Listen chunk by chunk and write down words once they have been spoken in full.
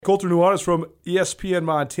Colter Nuanez from ESPN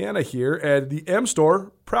Montana here, and the M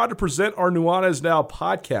Store, proud to present our Nuanez Now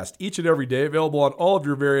podcast each and every day, available on all of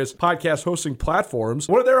your various podcast hosting platforms.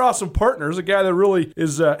 One of their awesome partners, a guy that really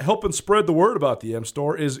is helping spread the word about the M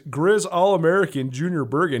Store, is Griz All-American Junior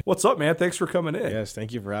Bergen. What's up, man? Thanks for coming in. Yes,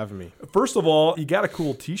 thank you for having me. First of all, you got a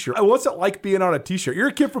cool t-shirt. What's it like being on a t-shirt? You're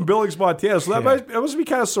a kid from Billings, Montana, so that must be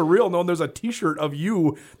kind of surreal knowing there's a t-shirt of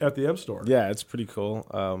you at the M Store. Yeah, it's pretty cool.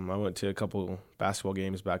 I went to a couple basketball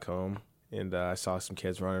games back home, and I saw some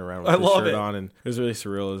kids running around with the shirt on, and it was really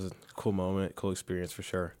surreal. It was a cool moment, cool experience for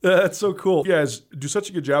sure. That's so cool. You guys do such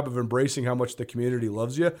a good job of embracing how much the community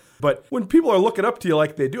loves you. But when people are looking up to you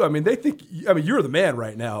like they do, they think, you're the man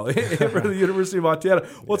right now for the University of Montana.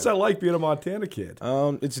 What's that like being a Montana kid?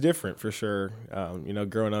 It's different for sure.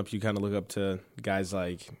 Growing up, you kind of look up to guys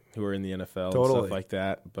like who are in the NFL and stuff like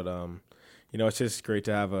that. But, it's just great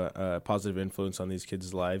to have a positive influence on these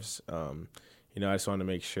kids' lives. I just want to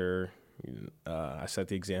make sure I set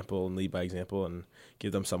the example and lead by example and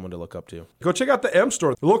give them someone to look up to. Go check out the M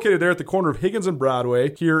Store. They're located there at the corner of Higgins and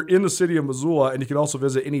Broadway here in the city of Missoula, and you can also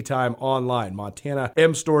visit anytime online,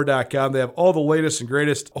 montanamstore.com. They have all the latest and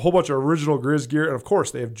greatest, a whole bunch of original Griz gear, and of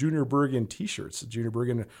course, they have Junior Bergen t-shirts. Junior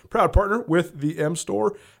Bergen, proud partner with the M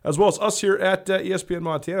Store, as well as us here at ESPN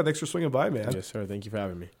Montana. Thanks for swinging by, man. Yes, sir. Thank you for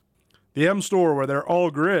having me. The M Store, where they're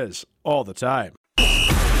all Griz all the time.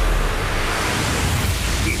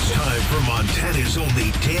 It's time for Montana's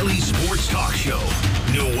only daily sports talk show,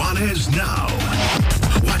 Nuanez Now.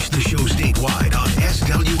 Watch the show statewide on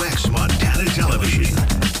SWX Montana Television.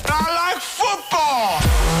 I like football!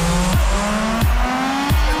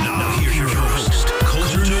 Now here's your host,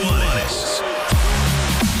 Colter Nuanez.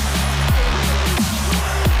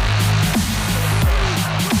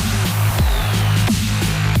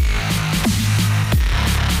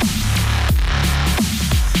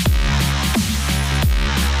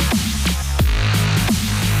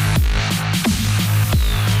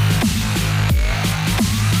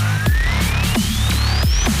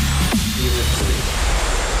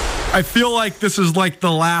 I feel like this is like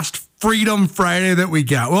the last Freedom Friday that we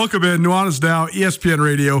got. Welcome in, Nuanez Now, ESPN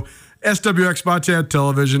Radio, SWX Montana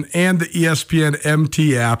Television, and the ESPN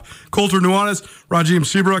MT app. Colter Nuanez, Rajiem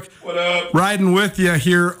Seabrook. What up? Riding with you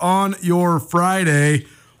here on your Friday.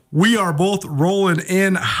 We are both rolling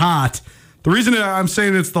in hot. The reason I'm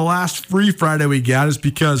saying it's the last free Friday we got is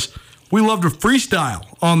because we love to freestyle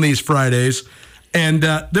on these Fridays. And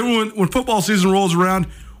then when football season rolls around,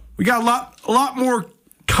 we got a lot more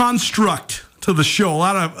construct to the show. A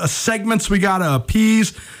lot of segments we got to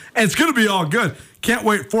appease, and it's going to be all good. Can't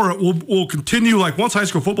wait for it. We'll continue, like once high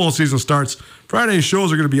school football season starts, Friday's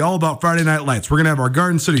shows are going to be all about Friday Night Lights. We're going to have our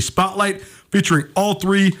Garden City Spotlight featuring all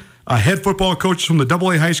three head football coaches from the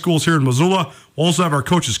AA high schools here in Missoula. We'll also have our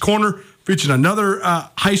Coach's Corner featuring another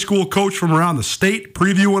high school coach from around the state,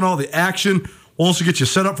 previewing all the action. We'll also get you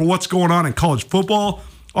set up for what's going on in college football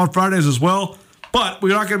on Fridays as well. But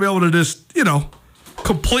we're not going to be able to just,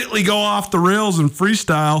 completely go off the rails and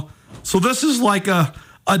freestyle. So this is like a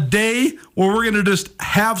day where we're going to just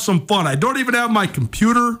have some fun. I don't even have my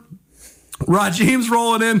computer. Rajiem's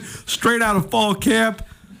rolling in straight out of fall camp.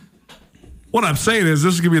 What I'm saying is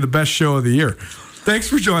this is going to be the best show of the year. Thanks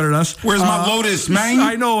for joining us. Where's my Lotus, man?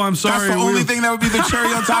 I know, I'm sorry. That's the only thing that would be the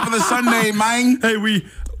cherry on top of the sundae, man. Hey,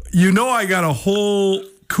 I got a whole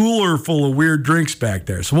cooler full of weird drinks back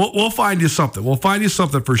there. So we'll find you something. We'll find you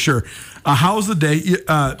something for sure. How's the day?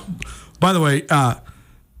 By the way,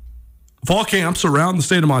 fall camps around the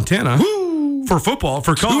state of Montana for football,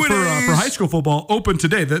 for high school football, open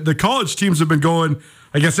today. The college teams have been going,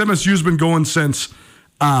 I guess MSU's been going since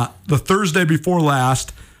the Thursday before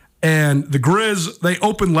last. And the Griz, they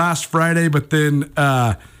opened last Friday, but then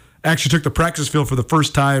actually took the practice field for the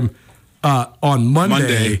first time on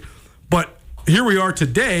Monday. But here we are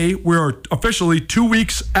today. We are officially 2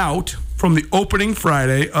 weeks out from the opening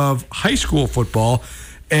Friday of high school football,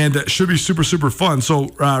 and it should be super, super fun. So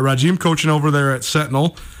Rajiem coaching over there at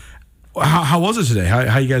Sentinel. How was it today?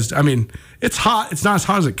 How you guys? It's hot. It's not as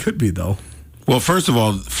hot as it could be, though. Well, first of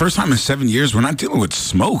all, first time in 7 years, we're not dealing with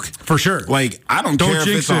smoke. For sure. Like, I don't care if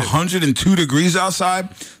it's 102 degrees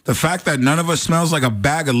outside. The fact that none of us smells like a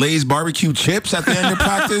bag of Lay's barbecue chips at the end of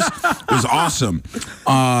practice was awesome.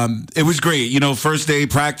 It was great. First day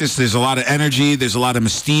practice, there's a lot of energy. There's a lot of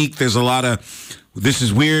mystique. There's a lot of, this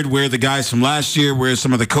is weird. Where are the guys from last year? Where are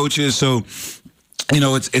some of the coaches? So,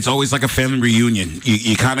 it's always like a family reunion.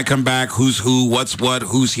 You kind of come back, who's who, what's what,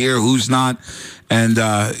 who's here, who's not, and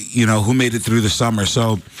who made it through the summer.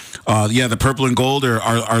 So, the purple and gold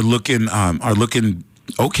are looking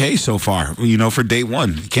okay so far. For day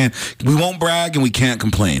one, we won't brag and we can't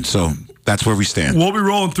complain. So That's where we stand. We'll be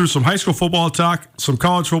rolling through some high school football talk, some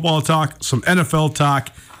college football talk, some NFL talk.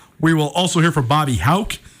 We will also hear from Bobby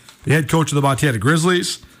Hauck, the head coach of the Montana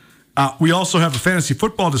Grizzlies. We also have a fantasy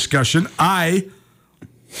football discussion. I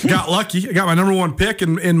got lucky. I got my number one pick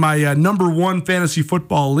in my number one fantasy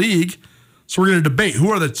football league. So we're going to debate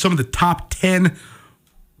who are some of the top 10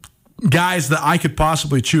 guys that I could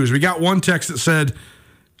possibly choose. We got one text that said,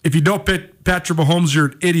 if you don't pick Patrick Mahomes, you're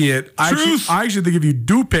an idiot. I actually think if you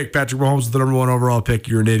do pick Patrick Mahomes as the number one overall pick,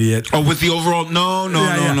 you're an idiot. Oh, with the overall? No. You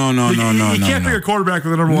can't pick a quarterback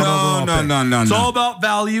with the number one overall pick. No. It's all about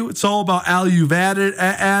value. It's all about value added.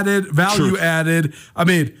 I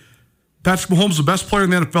mean, Patrick Mahomes is the best player in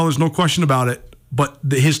the NFL. There's no question about it. But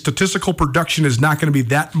his statistical production is not going to be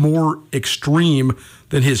that more extreme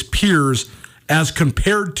than his peers as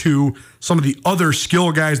compared to some of the other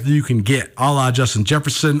skill guys that you can get, a la Justin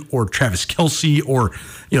Jefferson or Travis Kelce or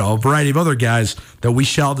a variety of other guys that we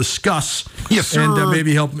shall discuss. Yes, sir. And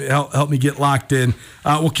maybe help me get locked in.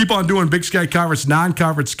 We'll keep on doing Big Sky Conference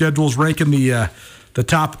non-conference schedules, ranking the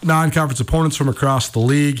top non-conference opponents from across the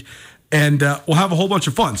league, and we'll have a whole bunch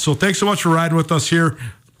of fun. So thanks so much for riding with us here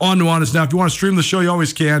on Nuanez. Now, if you want to stream the show, you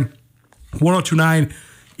always can.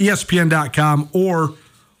 1029ESPN.com or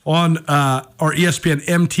on our ESPN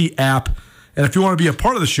MT app. And if you want to be a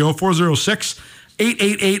part of the show,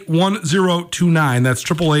 406-888-1029. That's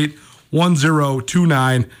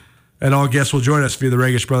 888-1029. And all guests will join us via the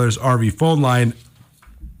Regish Brothers RV phone line.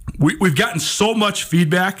 We've gotten so much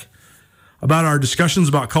feedback about our discussions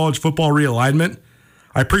about college football realignment.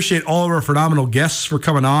 I appreciate all of our phenomenal guests for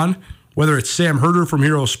coming on, whether it's Sam Herder from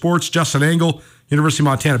Hero Sports, Justin Engel, University of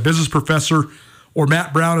Montana business professor, or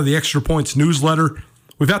Matt Brown of the Extra Points newsletter.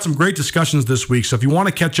 We've had some great discussions this week, so if you want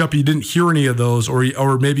to catch up, you didn't hear any of those,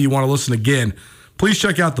 or maybe you want to listen again, please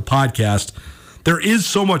check out the podcast. There is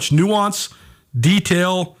so much nuance,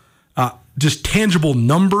 detail, just tangible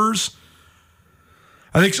numbers.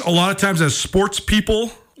 I think a lot of times as sports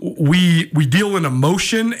people, we deal in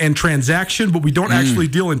emotion and transaction, but we don't actually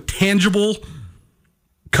deal in tangible,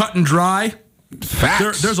 cut and dry.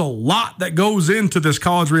 Facts. There's a lot that goes into this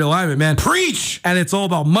college realignment, man. Preach! And it's all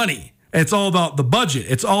about money. It's all about the budget.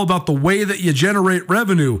 It's all about the way that you generate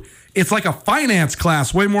revenue. It's like a finance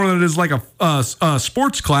class way more than it is like a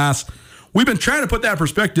sports class. We've been trying to put that in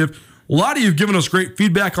perspective. A lot of you have given us great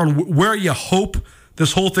feedback on where you hope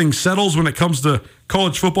this whole thing settles when it comes to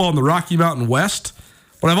college football in the Rocky Mountain West.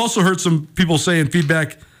 But I've also heard some people say in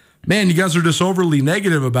feedback, man, you guys are just overly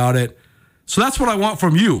negative about it. So that's what I want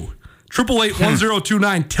from you.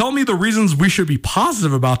 888-1029. Tell me the reasons we should be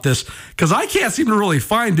positive about this, because I can't seem to really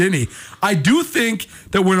find any. I do think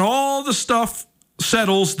that when all the stuff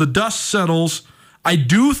settles, the dust settles, I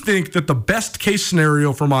do think that the best case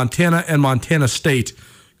scenario for Montana and Montana State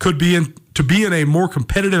could be to be in a more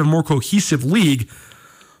competitive and more cohesive league.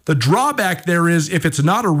 The drawback there is if it's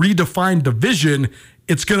not a redefined division,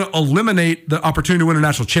 it's going to eliminate the opportunity to win a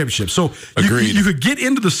national championship. So you could get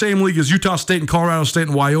into the same league as Utah State and Colorado State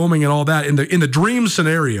and Wyoming and all that in the dream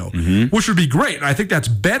scenario, which would be great. And I think that's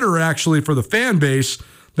better actually for the fan base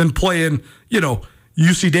than playing,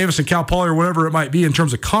 UC Davis and Cal Poly or whatever it might be in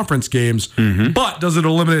terms of conference games. But does it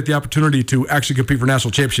eliminate the opportunity to actually compete for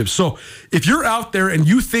national championships? So if you're out there and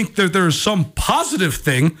you think that there's some positive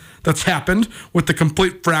thing that's happened with the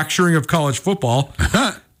complete fracturing of college football,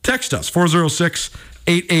 text us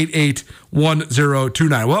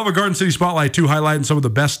 406-888-1029. We'll have a Garden City Spotlight, too, highlighting some of the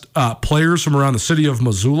best players from around the city of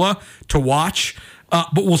Missoula to watch.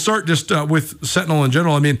 But we'll start just with Sentinel in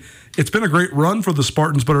general. I mean, it's been a great run for the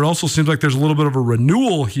Spartans, but it also seems like there's a little bit of a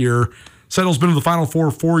renewal here. Sentinel's been in the Final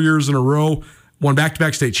Four 4 years in a row, won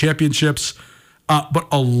back-to-back state championships. But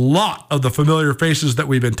a lot of the familiar faces that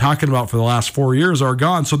we've been talking about for the last 4 years are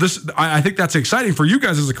gone. So I think that's exciting for you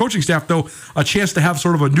guys as a coaching staff, though, a chance to have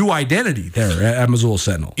sort of a new identity there at Missoula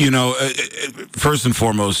Sentinel. First and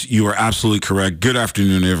foremost, you are absolutely correct. Good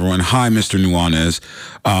afternoon, everyone. Hi, Mr. Nuanez.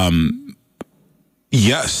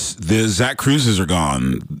 Yes, the Zach Cruzes are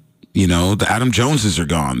gone. The Adam Joneses are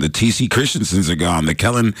gone. The T.C. Christensens are gone. The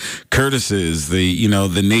Kellen Curtises,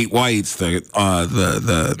 the Nate Whites,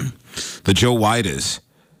 the Joe Whites.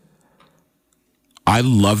 I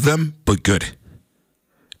love them, but good.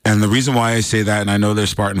 And the reason why I say that, and I know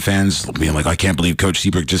there's Spartan fans being like, I can't believe Coach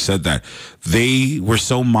Seabrook just said that. They were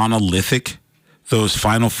so monolithic. Those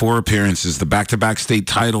Final Four appearances, the back-to-back state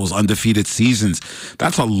titles, undefeated seasons,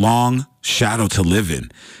 that's a long shadow to live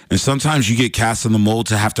in. And sometimes you get cast in the mold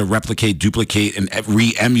to have to replicate, duplicate, and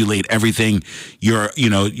re-emulate everything your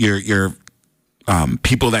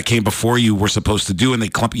people that came before you were supposed to do, and they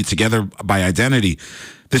clump you together by identity.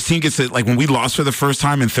 This team gets it, like when we lost for the first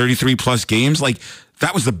time in 33 plus games, like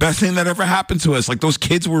that was the best thing that ever happened to us. Like, those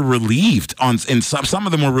kids were relieved and some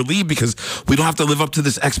of them were relieved because we don't have to live up to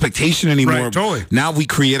this expectation anymore. Right, totally. Now we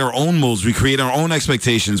create our own molds. We create our own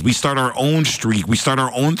expectations. We start our own streak. We start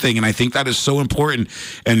our own thing. And I think that is so important.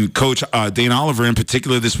 And Coach Dane Oliver in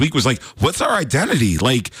particular this week was like, what's our identity?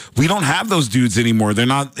 Like, we don't have those dudes anymore. They're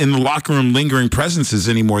not in the locker room lingering presences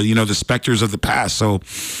anymore, the specters of the past. So,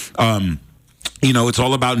 it's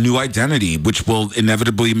all about new identity, which will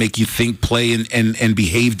inevitably make you think, play, and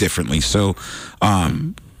behave differently. So,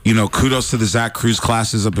 kudos to the Zach Cruz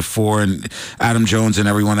classes of before and Adam Jones and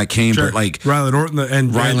everyone that came. Sure. But like Ryland Orton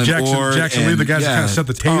and Jackson Lee, the guys that kind of set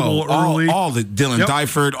the table early. All the Dylan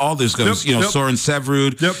Dyford, all this goes, Soren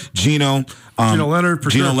Severud, Gino. Leonard,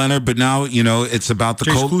 Leonard, but now it's about the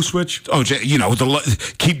Clue switch. Oh,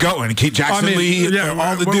 keep going, keep Jackson Lee.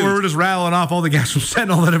 All the dudes. We're just rattling off all the guys from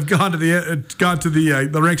Sentinel that have gone to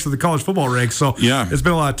the ranks of the college football ranks. So it's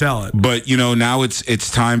been a lot of talent. But now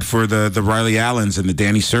it's time for the Riley Allens and the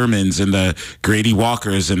Danny Sermons and the Grady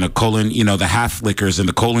Walkers and the Colin, the Half Lickers and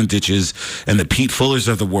the Colin Ditches and the Pete Fullers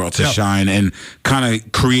of the world to shine and kind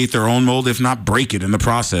of create their own mold, if not break it in the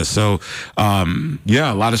process. So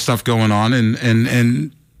a lot of stuff going on and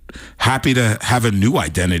happy to have a new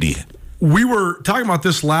identity. We were talking about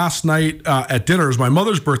this last night at dinner. It was my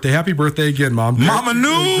mother's birthday. Happy birthday again, Mom. Mama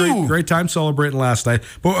knew. Great time celebrating last night.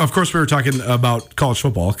 But, of course, we were talking about college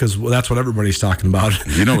football because that's what everybody's talking about.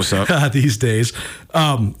 You know what's up. These days.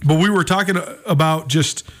 But we were talking about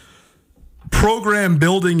just program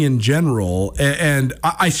building in general. And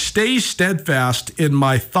I stay steadfast in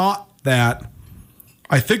my thought that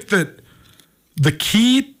I think that the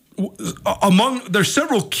key there's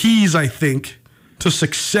several keys, I think, to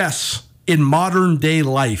success in modern day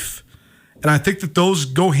life. And I think that those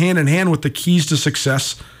go hand in hand with the keys to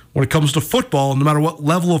success when it comes to football, no matter what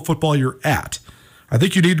level of football you're at. I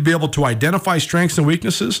think you need to be able to identify strengths and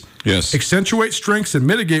weaknesses. Yes. Accentuate strengths and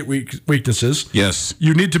mitigate weaknesses. Yes.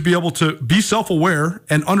 You need to be able to be self-aware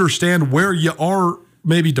and understand where you are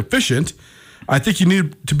maybe deficient. I think you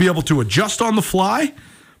need to be able to adjust on the fly,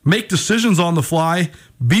 make decisions on the fly,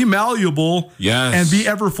 be malleable, and be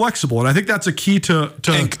ever flexible. And I think that's a key to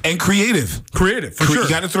and creative. Creative, for sure. You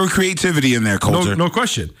got to throw creativity in there, Coulter. No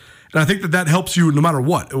question. And I think that helps you no matter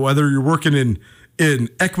what, whether you're working in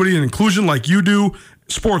equity and inclusion like you do,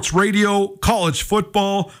 sports radio, college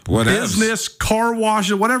football, business, car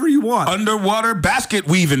washing, whatever you want. Underwater basket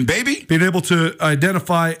weaving, baby. Being able to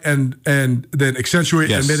identify and then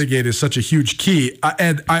accentuate and mitigate is such a huge key.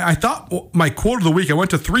 I thought my quote of the week, I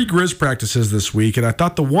went to 3 Griz practices this week, and I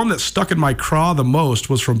thought the one that stuck in my craw the most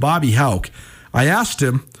was from Bobby Hauck. I asked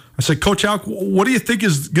him, I said, Coach Hauck, what do you think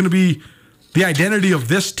is going to be the identity of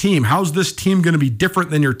this team? How's this team going to be different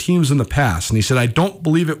than your teams in the past? And he said, I don't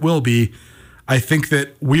believe it will be. I think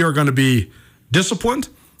that we are going to be disciplined,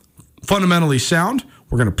 fundamentally sound.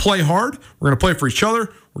 We're going to play hard. We're going to play for each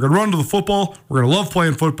other. We're going to run to the football. We're going to love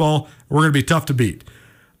playing football. We're going to be tough to beat.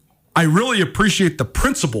 I really appreciate the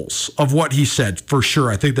principles of what he said, for sure.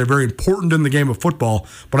 I think they're very important in the game of football,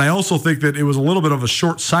 but I also think that it was a little bit of a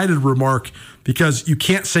short-sighted remark because you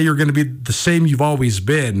can't say you're going to be the same you've always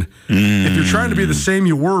been. If you're trying to be the same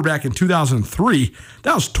you were back in 2003,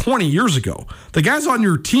 that was 20 years ago. The guys on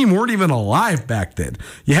your team weren't even alive back then.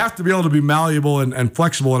 You have to be able to be malleable and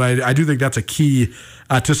flexible, and I do think that's a key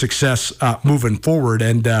to success moving forward.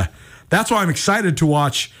 And that's why I'm excited to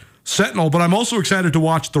watch Sentinel, but I'm also excited to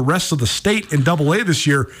watch the rest of the state in AA this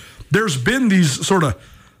year. There's been these sort of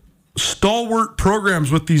stalwart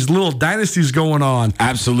programs with these little dynasties going on.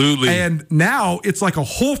 Absolutely. And now it's like a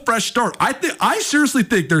whole fresh start. I seriously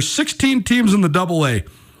think there's 16 teams in the AA.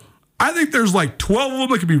 I think there's like 12 of them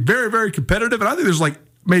that could be very, very competitive, and I think there's like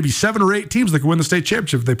maybe 7 or 8 teams that can win the state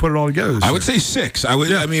championship if they put it all together. I would say 6. We're in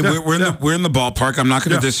the ballpark. I'm not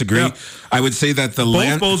going to disagree. Yeah. I would say that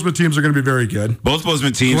both Bozeman teams are going to be very good. Both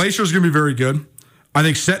Bozeman teams. Glacier is going to be very good. I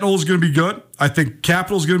think Sentinel is going to be good. I think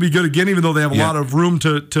Capital is going to be good again, even though they have a lot of room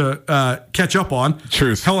to catch up on.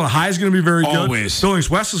 Truth. Helena High is going to be very good. Always. Billings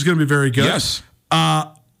West is going to be very good. Yes.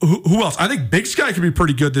 Who else? I think Big Sky could be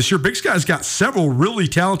pretty good this year. Big Sky's got several really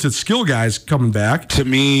talented skill guys coming back. To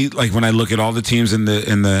me, like when I look at all the teams in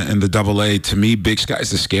the AA, to me, Big Sky's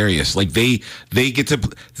the scariest. Like they're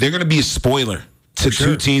going to be a spoiler to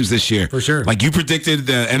 2 teams this year. For sure. Like you predicted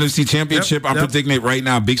the NFC Championship. I'm predicting it right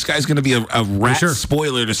now. Big Sky's going to be a rat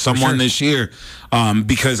spoiler to someone this year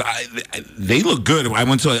because they look good.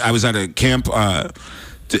 I was at a camp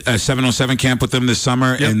a 707 camp with them this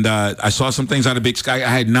summer, and I saw some things out of Big Sky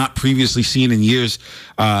I had not previously seen in years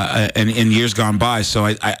and in years gone by. So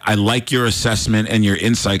I like your assessment and your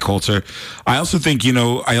insight, Coulter. I also think,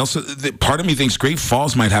 part of me thinks Great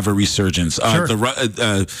Falls might have a resurgence. Sure.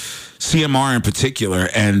 The CMR in particular,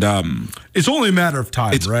 and it's only a matter of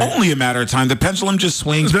time. It's only a matter of time. The pendulum just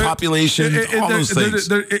swings. Population, all those things.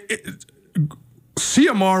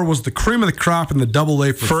 CMR was the cream of the crop in the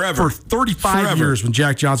AA for 35 years when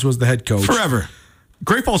Jack Johnson was the head coach. Forever.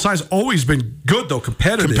 Great Falls High's always been good, though,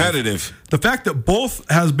 competitive. The fact that both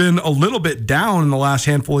has been a little bit down in the last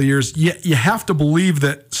handful of years, you have to believe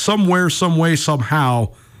that somewhere, some way,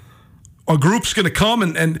 somehow, a group's going to come.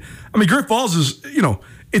 And I mean, Great Falls is,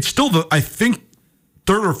 it's still I think,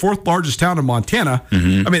 third or fourth largest town in Montana.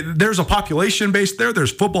 Mm-hmm. I mean, there's a population base there.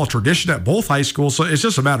 There's football tradition at both high schools, so it's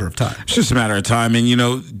just a matter of time. It's just a matter of time.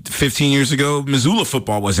 And 15 years ago, Missoula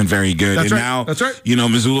football wasn't very good. Now, that's right.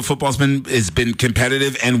 Missoula football's been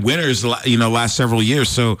competitive and winners. Last several years.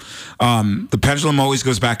 So the pendulum always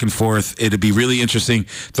goes back and forth. It'd be really interesting.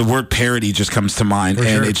 The word parity just comes to mind,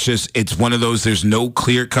 it's one of those. There's no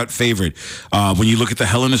clear cut favorite. When you look at the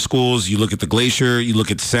Helena schools, you look at the Glacier, you look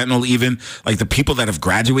at Sentinel, even like the people that have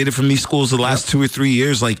graduated from these schools the last 2 or 3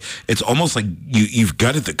 years, like it's almost like you've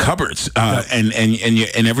gutted the cupboards,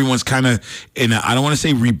 and everyone's kind of in I don't want to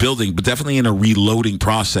say rebuilding, but definitely in a reloading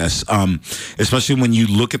process. Especially when you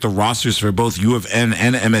look at the rosters for both U of N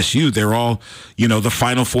and MSU, they're all the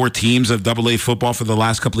Final Four teams of AA football for the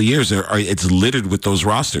last couple of years. It's littered with those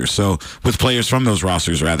rosters, so with players from those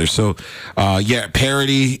rosters rather. So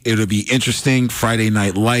parity. It'll be interesting. Friday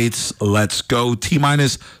Night Lights. Let's go.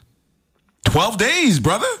 T-minus 12 days,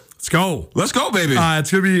 brother. Let's go, baby.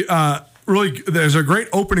 It's going to be really, there's a great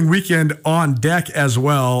opening weekend on deck as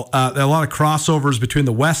well. There are a lot of crossovers between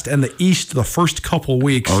the West and the East the first couple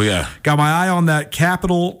weeks. Oh, yeah. Got my eye on that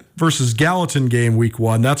Capital versus Gallatin game week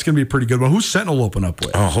 1. That's going to be pretty good. Well, who's Sentinel open up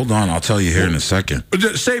with? Oh, hold on. I'll tell you here in a second.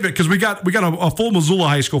 Save it, because we got a full Missoula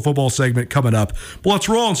High School football segment coming up. But let's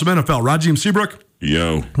roll on some NFL. Rajiem Seabrook.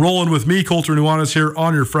 Yo. Rolling with me, Coulter Nuanez, here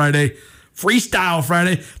on your Friday. Freestyle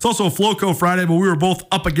Friday. It's also a Floco Friday, but we were both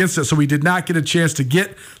up against it, so we did not get a chance to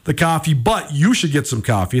get the coffee, but you should get some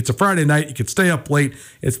coffee. It's a Friday night. You can stay up late.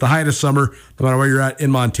 It's the height of summer, no matter where you're at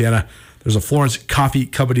in Montana. There's a Florence Coffee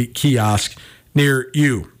Company kiosk near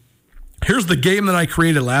you. Here's the game that I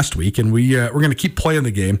created last week, and we're going to keep playing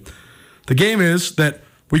the game. The game is that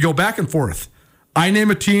we go back and forth. I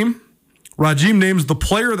name a team. Rajiem names the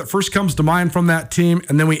player that first comes to mind from that team,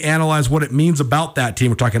 and then we analyze what it means about that team.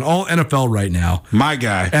 We're talking all NFL right now. My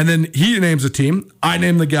guy. And then he names a team, I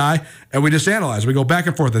name the guy, and we just analyze. We go back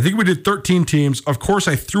and forth. I think we did 13 teams. Of course,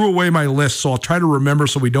 I threw away my list, so I'll try to remember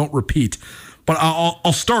so we don't repeat. But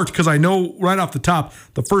I'll start because I know right off the top,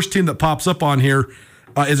 the first team that pops up on here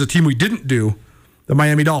is a team we didn't do, the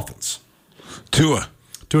Miami Dolphins. Tua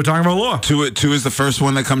Tagovailoa. Tua is the first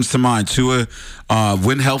one that comes to mind. Tua,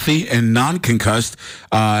 when healthy and non-concussed,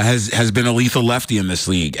 has been a lethal lefty in this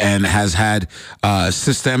league and has had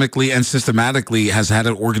systematically has had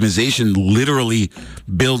an organization literally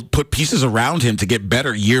put pieces around him to get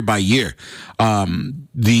better year by year.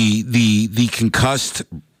 The concussed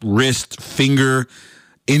wrist, finger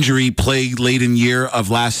injury plagued laden year of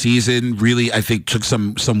last season really, I think, took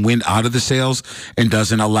some wind out of the sails and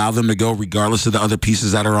doesn't allow them to go regardless of the other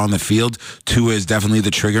pieces that are on the field. Tua is definitely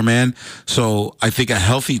the trigger man. So I think a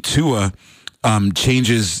healthy Tua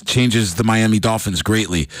changes the Miami Dolphins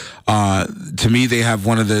greatly. To me, they have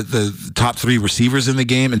one of the top 3 receivers in the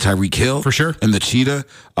game, and Tyreek Hill, for sure, and the Cheetah.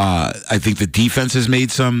 I think the defense has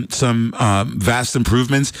made some vast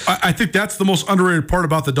improvements. I think that's the most underrated part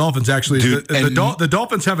about the Dolphins, actually. Dude, the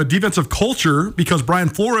Dolphins have a defensive culture because Brian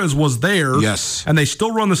Flores was there. Yes. And they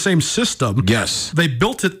still run the same system. Yes. They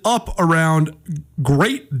built it up around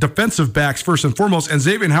great defensive backs first and foremost, and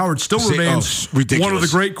Xavier Howard still remains one of the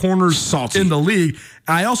great corners in the league.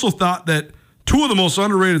 And I also thought that 2 of the most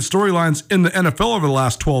underrated storylines in the NFL over the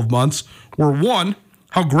last 12 months were, 1,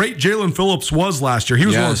 how great Jalen Phillips was last year. He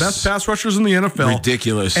was one of the best pass rushers in the NFL.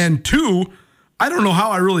 Ridiculous. And 2, I don't know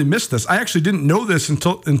how I really missed this. I actually didn't know this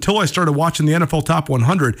until I started watching the NFL Top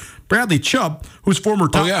 100. Bradley Chubb, who's former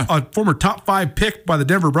top 5 pick by the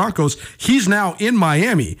Denver Broncos, he's now in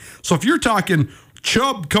Miami. So if you're talking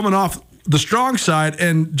Chubb coming off the strong side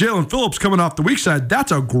and Jalen Phillips coming off the weak side,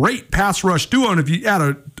 that's a great pass rush duo. And if you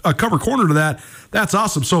add a cover corner to that, that's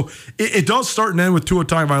awesome. So it does start and end with Tua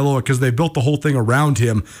Tagovailoa because they built the whole thing around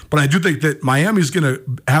him. But I do think that Miami's going to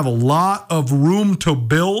have a lot of room to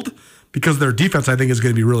build because their defense, I think, is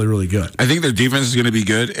going to be really, really good. I think their defense is going to be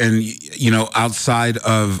good. And, outside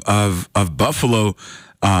of Buffalo,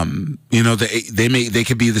 They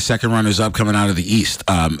could be the second runners up coming out of the East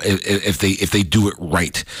if they do it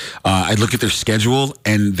right. I look at their schedule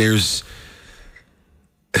and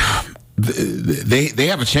they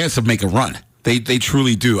have a chance of making a run. They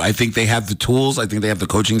truly do. I think they have the tools. I think they have the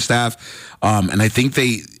coaching staff, and I think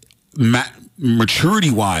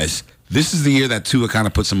maturity wise, this is the year that Tua kind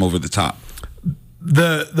of puts them over the top. One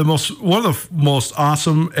of the most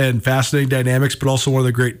awesome and fascinating dynamics, but also one of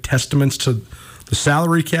the great testaments to the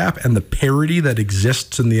salary cap and the parity that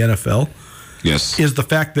exists in the NFL. Yes, is the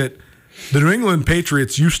fact that the New England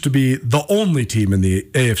Patriots used to be the only team in the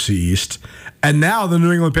AFC East, and now the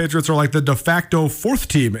New England Patriots are like the de facto fourth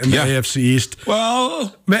team in the AFC East.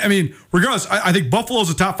 Well, I mean, regardless, I think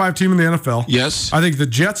Buffalo's a top 5 team in the NFL. Yes. I think the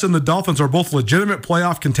Jets and the Dolphins are both legitimate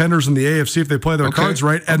playoff contenders in the AFC if they play their cards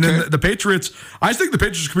right. And then the Patriots, I think the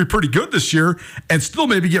Patriots could be pretty good this year and still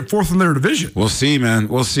maybe get fourth in their division. We'll see, man.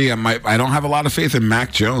 We'll see. I don't have a lot of faith in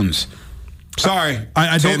Mac Jones. Sorry.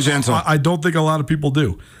 I don't think a lot of people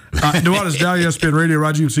do. Nuanez now, ESPN Radio.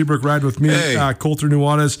 Rajiem Seabrook riding with me. Hey. Coulter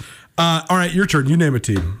Nuanez. All right, your turn. You name a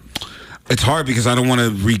team. It's hard because I don't want to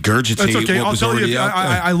regurgitate. That's okay. What I'll was tell already you. out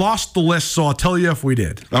there. I lost the list, so I'll tell you if we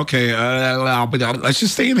did. Okay. Let's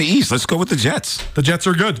just stay in the East. Let's go with the Jets. The Jets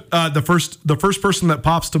are good. The first person that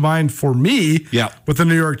pops to mind for me with the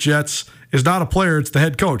New York Jets is not a player. It's the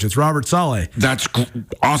head coach. It's Robert Saleh. That's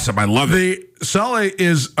awesome. I love it. Saleh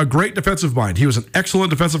is a great defensive mind. He was an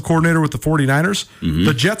excellent defensive coordinator with the 49ers. Mm-hmm.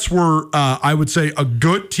 The Jets were, I would say, a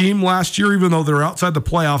good team last year, even though they were outside the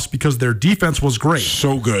playoffs because their defense was great.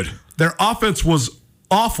 So good. Their offense was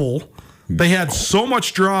awful. They had so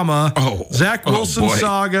much drama. Zach Wilson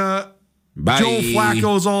saga. Bye. Joe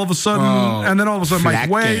Flacco's all of a sudden, and then all of a sudden Mike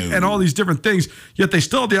White and all these different things. Yet they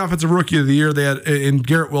still had the offensive rookie of the year. They had in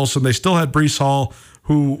Garrett Wilson. They still had Breece Hall,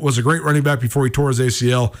 who was a great running back before he tore his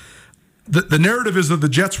ACL. The narrative is that the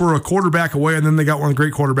Jets were a quarterback away, and then they got one of the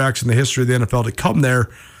great quarterbacks in the history of the NFL to come there.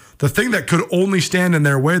 The thing that could only stand in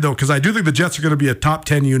their way, though, because I do think the Jets are going to be a top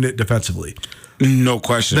 10 unit defensively. No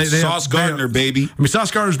question. Sauce Gardner, baby. I mean, Sauce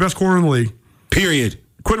Gardner's best corner in the league. Period.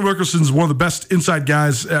 Quentin Wilkerson's one of the best inside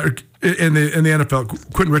guys in the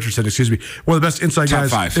NFL. Quentin Richardson, excuse me, one of the best inside top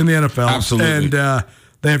guys 5 in the NFL. Absolutely. And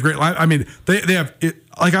they have great line. I mean, they have,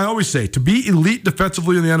 like I always say, to be elite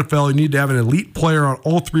defensively in the NFL, you need to have an elite player on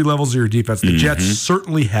all 3 levels of your defense. The Jets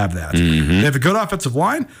certainly have that. Mm-hmm. They have a good offensive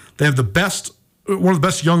line. They have one of the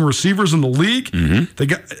best young receivers in the league. Mm-hmm.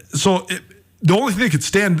 The only thing that could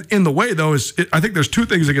stand in the way, though, is I think there's 2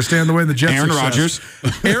 things that can stand in the way in the Jets'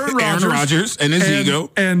 Aaron Rodgers and his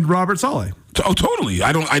ego. And Robert Saleh. Oh, totally.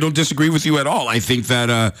 I don't disagree with you at all. I think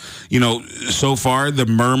that so far the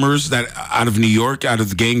murmurs that out of New York, out of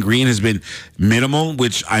the Gang Green, has been minimal,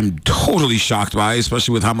 which I'm totally shocked by,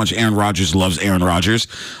 especially with how much Aaron Rodgers loves Aaron Rodgers.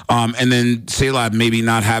 And then Saleh maybe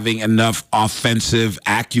not having enough offensive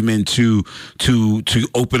acumen to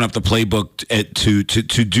open up the playbook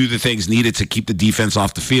to do the things needed to keep the defense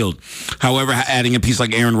off the field. However, adding a piece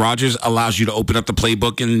like Aaron Rodgers allows you to open up the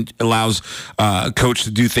playbook and allows coach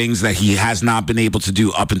to do things that he has not been able to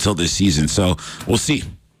do up until this season. So we'll see.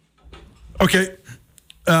 Okay.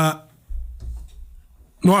 Nuanez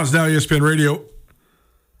now, ESPN Radio.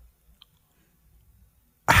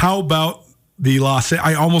 How about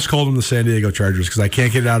I almost called them the San Diego Chargers because I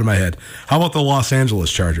can't get it out of my head. How about the Los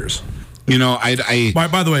Angeles Chargers? By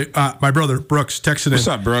the way, my brother Brooks texted in. What's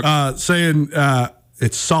up, Brooke? Saying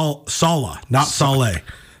it's Saleh, not Saleh.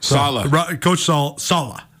 Coach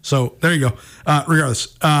Saleh. So there you go.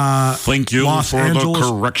 Regardless, thank you the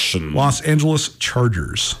correction. Los Angeles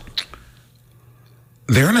Chargers.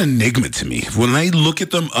 They're an enigma to me. When I look at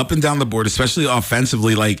them up and down the board, especially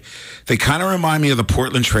offensively, like they kind of remind me of the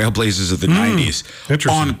Portland Trailblazers of the 90s.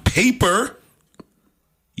 On paper,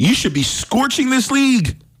 you should be scorching this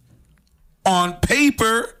league. On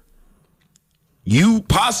paper, you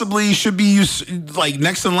possibly should be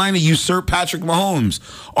next in line to usurp Patrick Mahomes.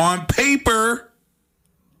 On paper,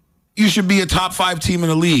 you should be a top 5 team in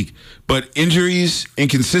the league. But injuries,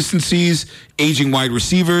 inconsistencies, aging wide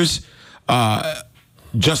receivers,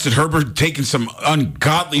 Justin Herbert taking some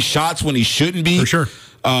ungodly shots when he shouldn't be. For sure.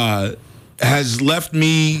 Has left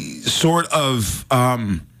me sort of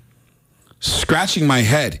scratching my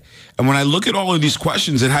head. And when I look at all of these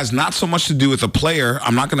questions, it has not so much to do with a player.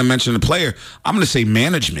 I'm not going to mention the player. I'm going to say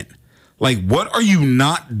management. Like, what are you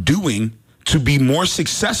not doing to be more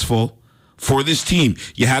successful for this team?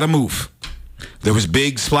 You had a move. There was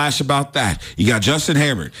big splash about that. You got Justin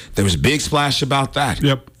Herbert. There was a big splash about that.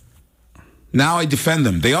 Yep. Now I defend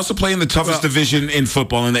them. They also play in the toughest division in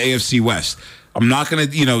football in the AFC West. I'm not going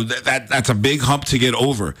to, that's a big hump to get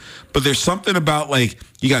over. But there's something about, like,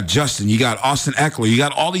 you got Justin, you got Austin Eckler, you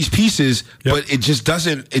got all these pieces, but it just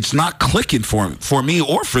it's not clicking for me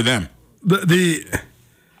or for them.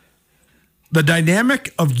 The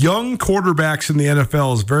dynamic of young quarterbacks in the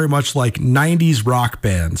NFL is very much like 90s rock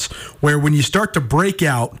bands, where when you start to break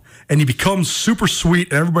out and you become super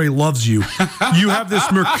sweet and everybody loves you, you have this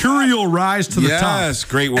mercurial rise to the top. Yes,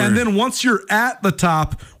 great word. And then once you're at the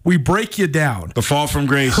top, we break you down. The fall from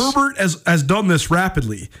grace. Herbert has done this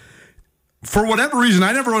rapidly. For whatever reason,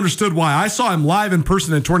 I never understood why. I saw him live in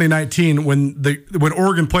person in 2019 when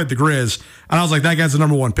Oregon played the Griz, and I was like, that guy's the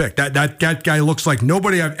number one pick. That guy looks like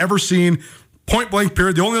nobody I've ever seen. Point blank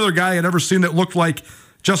period. The only other guy I'd ever seen that looked like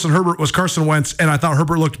Justin Herbert was Carson Wentz, and I thought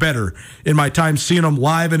Herbert looked better in my time seeing him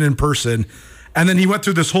live and in person. And then he went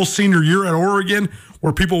through this whole senior year at Oregon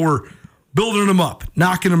where people were building him up,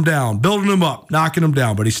 knocking him down, building him up, knocking him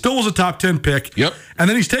down. But he still was a top 10 pick. Yep. And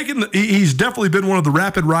then he's definitely been one of the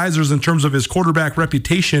rapid risers in terms of his quarterback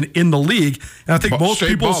reputation in the league. And I think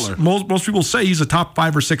most people say he's a top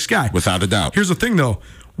 5 or 6 guy. Without a doubt. Here's the thing, though.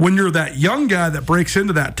 When you're that young guy that breaks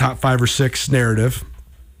into that top 5 or 6 narrative,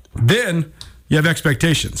 then you have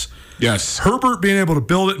expectations. Yes. Herbert being able to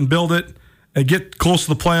build it and get close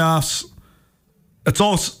to the playoffs, it's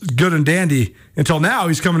all good and dandy until now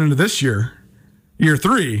he's coming into this year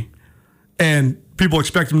 3, and people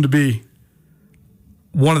expect him to be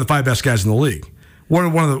one of the 5 best guys in the league. One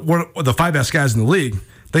of the 5 best guys in the league.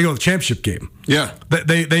 They go to the championship game. Yeah.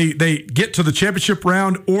 They get to the championship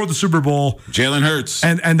round or the Super Bowl. Jalen Hurts.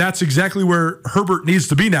 And that's exactly where Herbert needs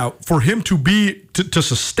to be now. For him to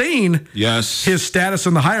sustain his status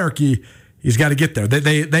in the hierarchy, he's got to get there.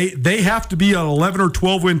 They have to be an 11 or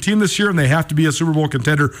 12 win team this year, and they have to be a Super Bowl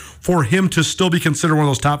contender for him to still be considered one of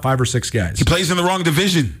those top 5 or 6 guys. He plays in the wrong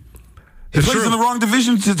division. He plays in the wrong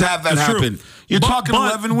division to have that happen. You're talking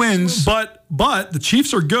 11 wins. But the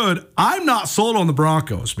Chiefs are good. I'm not sold on the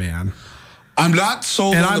Broncos, man. I'm not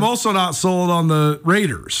sold and I'm also not sold on the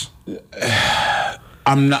Raiders.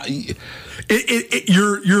 I'm not. Your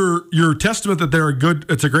testament that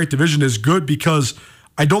it's a great division is good because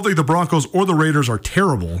I don't think the Broncos or the Raiders are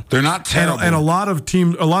terrible. They're not terrible. And a lot of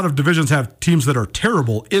divisions have teams that are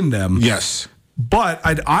terrible in them. Yes. But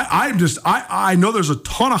I know there's a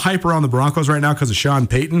ton of hype around the Broncos right now because of Sean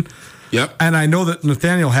Payton. Yep. And I know that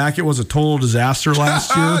Nathaniel Hackett was a total disaster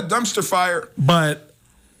last year. Dumpster fire. But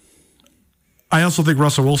I also think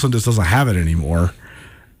Russell Wilson just doesn't have it anymore.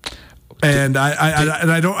 And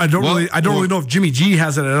I don't really know if Jimmy G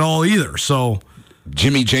has it at all either. So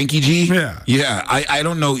Jimmy Janky G? Yeah. I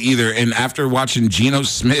don't know either. And after watching Geno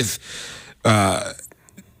Smith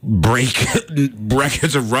break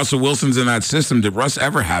records of Russell Wilson's in that system, did Russ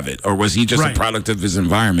ever have it? Or was he just a product of his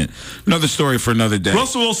environment? Another story for another day.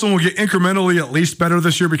 Russell Wilson will get incrementally at least better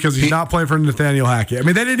this year because he's not playing for Nathaniel Hackett. I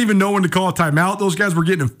mean, they didn't even know when to call a timeout. Those guys were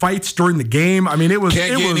getting in fights during the game. I mean, it was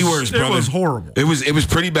any worse, brother. It was horrible. It was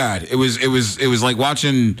pretty bad. It was like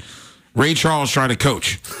watching Ray Charles trying to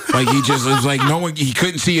coach. Like he was like he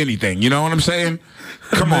couldn't see anything. You know what I'm saying?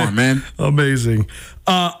 Come on, man. Amazing.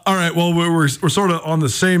 All right. Well, we're sort of on the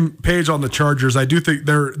same page on the Chargers. I do think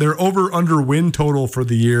their over/under win total for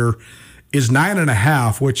the year is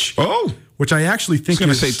 9.5, which I actually think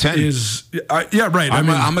say 10. Yeah, right.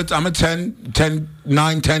 I'm a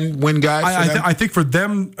 10 win guy. I think for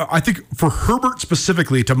them, for Herbert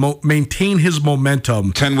specifically to maintain his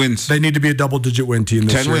momentum, 10 wins. They need to be a double-digit win team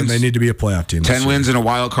this 10 year. Wins. And they need to be a playoff team. 10 wins and a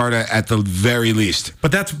wild card at the very least.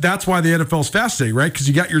 But that's why the NFL is fascinating, right? Because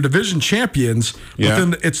you got your division champions, but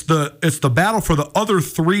then it's the battle for the other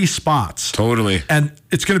 3 spots. Totally. And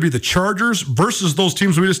it's going to be the Chargers versus those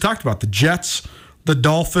teams we just talked about: the Jets, the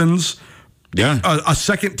Dolphins. Yeah, a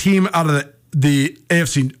second team out of the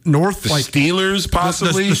AFC North, the Steelers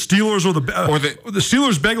possibly. The Steelers or the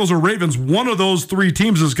Steelers, Bengals, or Ravens. One of those 3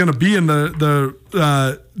 teams is going to be in the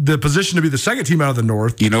position to be the second team out of the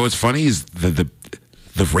North. You know what's funny is the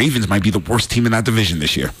Ravens might be the worst team in that division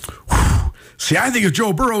this year. See, I think if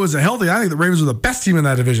Joe Burrow isn't healthy, I think the Ravens are the best team in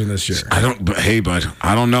that division this year. Hey, bud,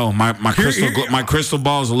 I don't know. My crystal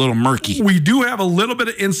ball is a little murky. We do have a little bit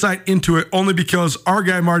of insight into it, only because our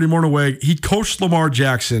guy Marty Mornaway, he coached Lamar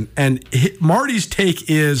Jackson, and Marty's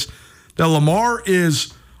take is that Lamar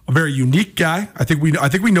is a very unique guy. I think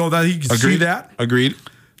we know that. He can see that. Agreed.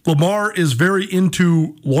 Lamar is very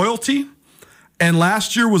into loyalty, and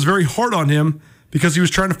last year was very hard on him because he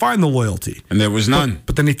was trying to find the loyalty, and there was none.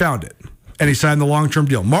 But then he found it. and he signed the long-term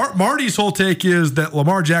deal. Marty's whole take is that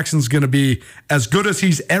Lamar Jackson's going to be as good as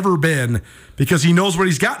he's ever been because he knows what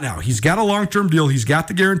he's got now. He's got a long-term deal. He's got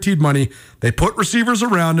the guaranteed money. They put receivers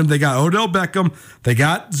around him. They got Odell Beckham. They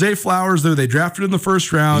got Zay Flowers, though they drafted in the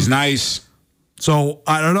first round. He's nice. So,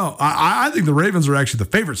 I don't know. I think the Ravens are actually the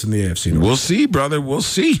favorites in the AFC North. We'll see, brother. We'll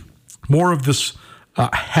see. More of this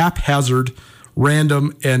haphazard,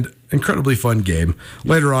 random, and incredibly fun game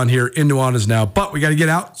later on here in Nuanez now. But we got to get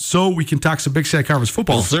out so we can talk some Big Sky Conference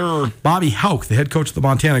football. Yes, sir. Bobby Hauck, the head coach of the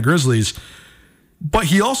Montana Grizzlies. But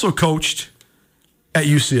he also coached at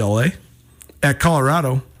UCLA, at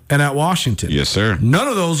Colorado, and at Washington. Yes, sir. None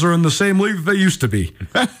of those are in the same league that they used to be.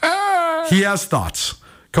 He has thoughts.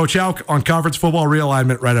 Coach Hauck on conference football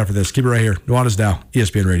realignment right after this. Keep it right here. Nuanez Now,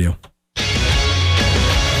 ESPN Radio.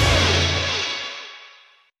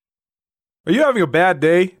 Are you having a bad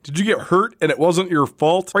day? Did you get hurt and it wasn't your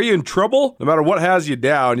fault? Are you in trouble? No matter what has you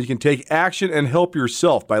down, you can take action and help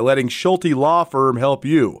yourself by letting Schulte Law Firm help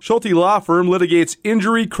you. Schulte Law Firm litigates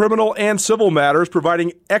injury, criminal, and civil matters,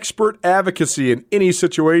 providing expert advocacy in any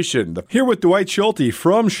situation. Here with Dwight Schulte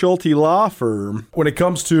from Schulte Law Firm. When it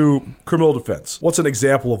comes to criminal defense, what's an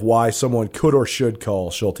example of why someone could or should call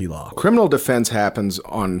Schulte Law? Criminal defense happens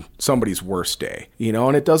on somebody's worst day,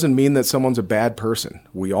 and it doesn't mean that someone's a bad person.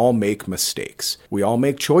 We all make mistakes. We all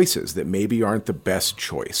make choices that maybe aren't the best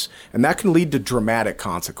choice, and that can lead to dramatic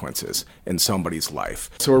consequences in somebody's life.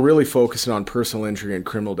 So we're really focusing on personal injury and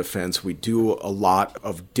criminal defense. We do a lot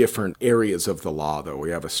of different areas of the law, though.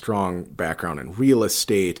 We have a strong background in real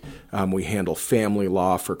estate. We handle family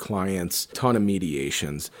law for clients, a ton of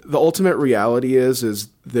mediations. The ultimate reality is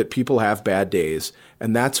that people have bad days,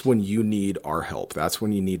 and that's when you need our help. That's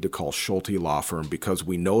when you need to call Schulte Law Firm, because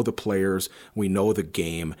we know the players, we know the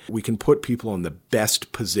game. We can put people in the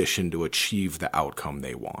best position to achieve the outcome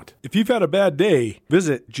they want. If you've had a bad day,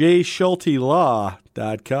 visit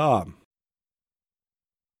jschultelaw.com.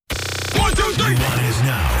 Nuanez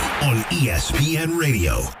Now on ESPN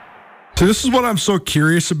Radio. So this is what I'm so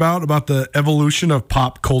curious about the evolution of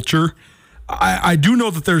pop culture. I do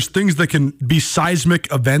know that there's things that can be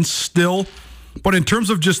seismic events still, but in terms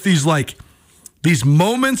of just these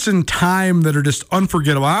moments in time that are just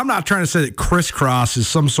unforgettable. I'm not trying to say that Crisscross is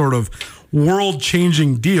some sort of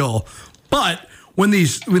world-changing deal, but when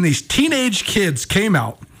these teenage kids came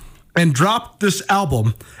out and dropped this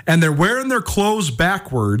album and they're wearing their clothes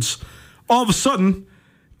backwards, all of a sudden,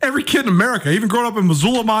 every kid in America, even growing up in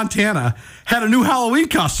Missoula, Montana, had a new Halloween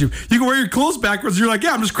costume. You can wear your clothes backwards. You're like,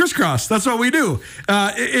 yeah, I'm just Crisscross. That's what we do.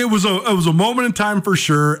 It was a moment in time for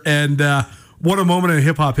sure, and what a moment in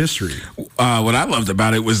hip hop history. What I loved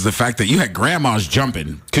about it was the fact that you had grandmas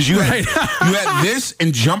jumping, because you had you had this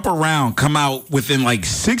and Jump Around come out within like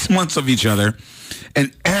 6 months of each other,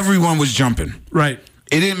 and everyone was jumping. Right.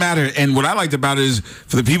 It didn't matter. And what I liked about it is,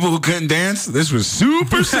 for the people who couldn't dance, this was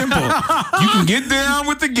super simple. You can get down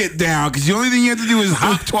with the get down, because the only thing you have to do is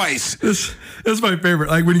hop twice. This is my favorite.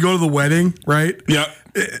 Like when you go to the wedding, right? Yeah.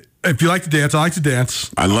 If you like to dance, I like to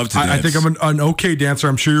dance. I love to dance. I think I'm an okay dancer.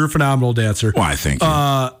 I'm sure you're a phenomenal dancer. Well, I think.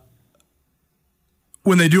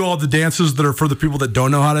 When they do all the dances that are for the people that don't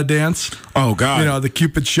know how to dance. Oh, God. The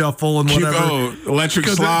Cupid Shuffle and whatever. Electric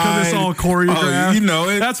Slide. Because it's all choreographed. Oh, you know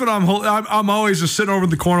it. That's what I'm always just sitting over in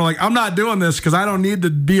the corner like, I'm not doing this because I don't need to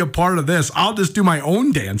be a part of this. I'll just do my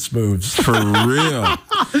own dance moves. For real.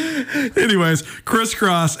 Anyways,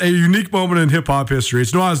 Crisscross, a unique moment in hip-hop history.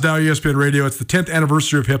 It's Nuanez Now, ESPN Radio. It's the 10th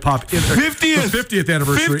anniversary of hip-hop. 50th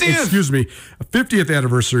anniversary. 50th. Excuse me. 50th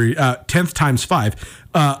anniversry, 10th times 5.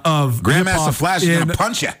 Of Grandmaster Flash is gonna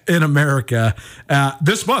punch you in America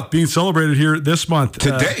this month, being celebrated here this month.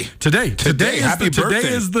 Today. Happy birthday! Today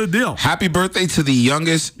is the deal. Happy birthday to the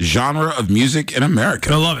youngest genre of music in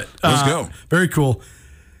America. I love it. Let's go. Very cool.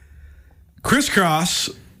 Crisscross,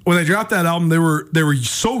 when they dropped that album, they were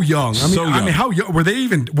so young. I mean, how young were they?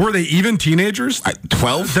 Were they even teenagers?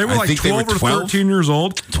 12. They were like 12 or 13 years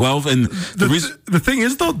old. 12, and the thing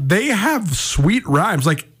is though, they have sweet rhymes.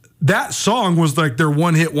 Like, that song was like their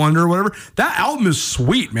one-hit wonder or whatever. That album is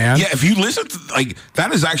sweet, man. Yeah, if you listen to,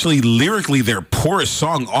 that is actually lyrically their poorest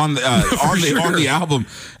song on the on the album,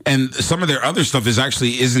 and some of their other stuff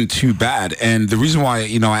isn't too bad. And the reason why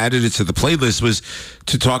I added it to the playlist was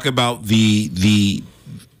to talk about the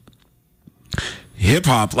hip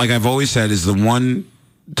hop. Like I've always said, is the one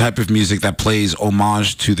type of music that plays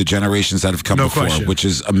homage to the generations that have come before, which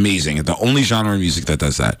is amazing. The only genre of music that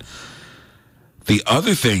does that. The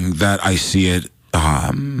other thing that I see it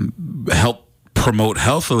help promote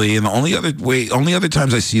healthily, and the only other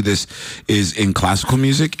times I see this is in classical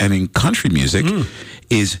music and in country music,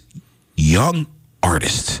 is young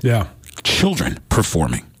artists, children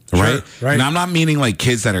performing. right? Sure, right. And I'm not meaning like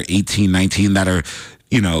kids that are 18, 19 that are,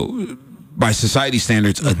 by society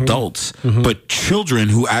standards, adults, but children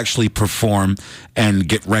who actually perform and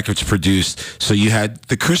get records produced. So you had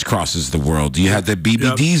the Crisscrosses of the world, you had the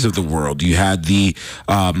BBDs of the world, you had the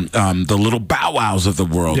little Bow Wows of the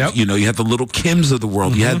world, you had the little Kims of the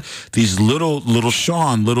world, you had these little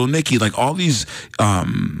Sean, little Nicky, like all these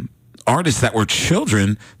artists that were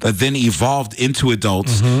children that then evolved into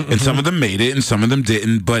adults, and some of them made it and some of them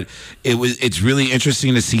didn't, but it's really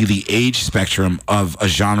interesting to see the age spectrum of a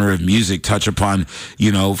genre of music touch upon,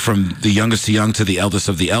 from the youngest to young to the eldest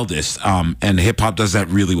of the eldest, and hip-hop does that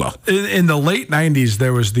really well. In the late 90s,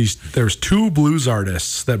 there was two blues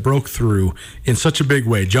artists that broke through in such a big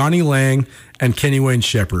way, Johnny Lang and Kenny Wayne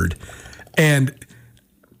Shepherd, and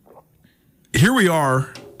here we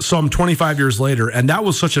are some 25 years later, and that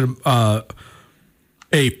was such a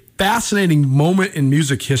fascinating moment in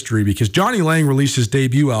music history because Johnny Lang released his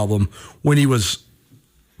debut album when he was,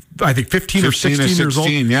 I think, 15 or 16 years old.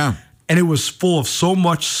 Yeah. And it was full of so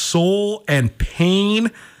much soul and pain.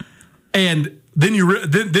 And then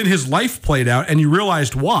then his life played out, and you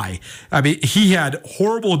realized why. I mean, he had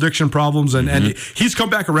horrible addiction problems, and he's come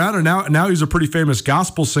back around, and now he's a pretty famous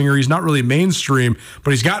gospel singer. He's not really mainstream, but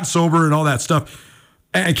he's gotten sober and all that stuff.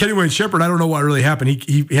 And Kenny Wayne Shepherd, I don't know what really happened.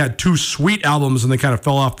 He had two sweet albums and they kind of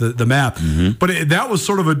fell off the map. But that was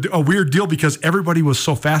sort of a weird deal because everybody was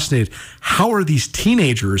so fascinated. How are these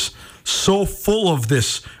teenagers so full of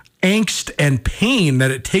this angst and pain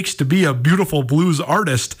that it takes to be a beautiful blues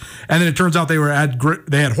artist? And then it turns out they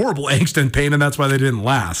had horrible angst and pain, and that's why they didn't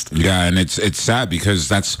last. Yeah, and it's sad because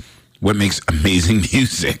that's what makes amazing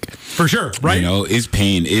music. For sure, right? Is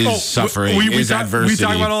pain, is suffering, is adversity. We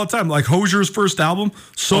talk about it all the time. Like Hosier's first album,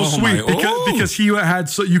 sweet because he had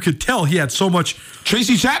you could tell he had so much.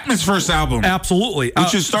 Tracy Chapman's first album, absolutely,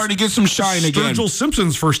 which is starting to get some shine again. Sturgill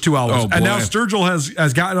Simpson's first two albums, and now Sturgill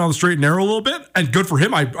has gotten on the straight and narrow a little bit, and good for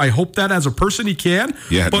him. I hope that as a person he can.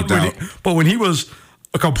 Yeah, but when he was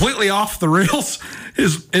completely off the rails,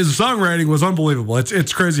 his songwriting was unbelievable.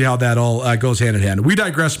 It's crazy how that all goes hand in hand. We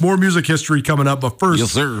digress. More music history coming up, but first,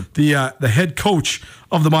 yes, sir. The head coach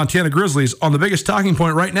of the Montana Grizzlies on the biggest talking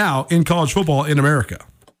point right now in college football in America.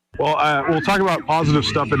 Well, we'll talk about positive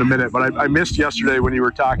stuff in a minute, but I missed yesterday when you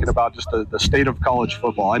were talking about just the state of college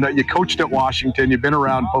football. I know you coached at Washington. You've been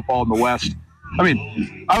around football in the West. I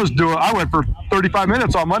mean, I went for 35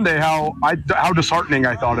 minutes on Monday. How disheartening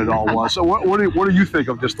I thought it all was. So what do you think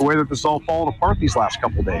of just the way that this all fallen apart these last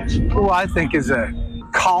couple of days? Well, I think as a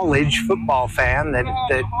college football fan that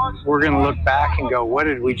we're going to look back and go, what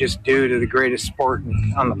did we just do to the greatest sport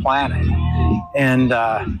on the planet? And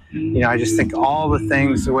I just think all the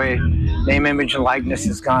things, the way name, image, and likeness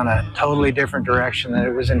has gone a totally different direction than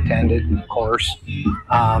it was intended. Of course,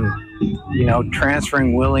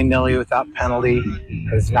 transferring willy-nilly without penalty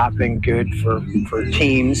has not been good for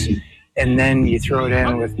teams. And then you throw it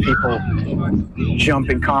in with people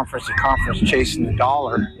jumping conference to conference chasing the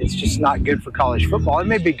dollar. It's just not good for college football. It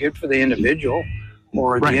may be good for the individual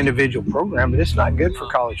or the individual program, but it's not good for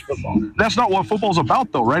college football. That's not what football's about,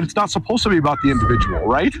 though, right? It's not supposed to be about the individual,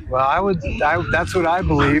 right? Well, that's what I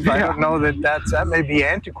believe. Yeah. I don't know that may be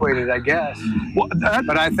antiquated, I guess. Well,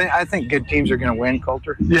 but I think good teams are going to win,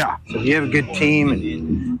 Coulter. Yeah. So if you have a good team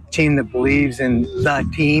and a team that believes in the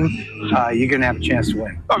team, you're going to have a chance to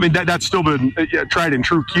win. I mean, that's still been a tried and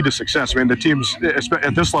true key to success. I mean, the teams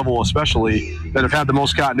at this level, especially, that have had the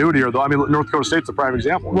most continuity North Dakota State's a prime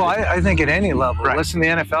example. Well, I think at any level. Right. Listen to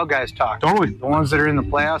the NFL guys talk. Totally. The ones that are in the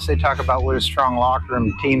playoffs, they talk about what a strong locker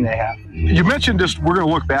room team they have. You mentioned we're going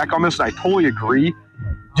to look back on this, and I totally agree.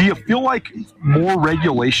 Do you feel like more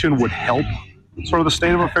regulation would help sort of the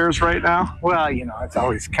state of affairs right now? Well, it's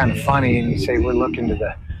always kind of funny, and you say we're looking to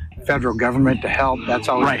the federal government to help. That's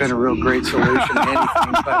always been a real great solution to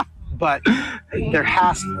anything. But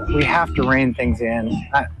we have to rein things in.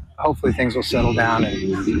 Hopefully things will settle down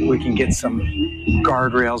and we can get some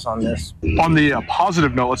guardrails on this. On the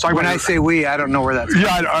positive note, let's talk about... When I say we, I don't know where that's going.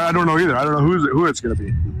 Yeah, I don't know either. I don't know who it's going to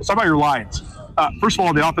be. Let's talk about your lines. First of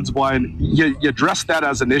all, the offensive line, you addressed that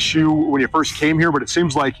as an issue when you first came here, but it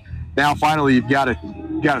seems like now finally you've got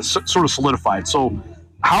it sort of solidified. So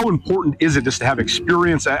how important is it just to have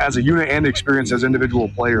experience as a unit and experience as individual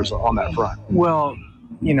players on that front? Well,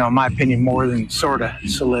 in my opinion, more than sort of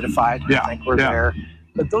solidified. Yeah. I think we're there.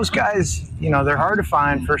 But those guys, they're hard to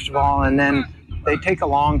find, first of all, and then they take a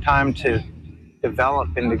long time to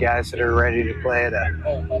develop into guys that are ready to play at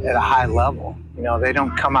a high level. They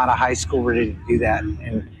don't come out of high school ready to do that.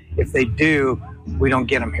 And if they do, we don't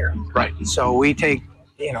get them here. Right. So we take,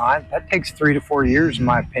 that takes 3 to 4 years, in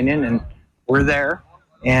my opinion, and we're there.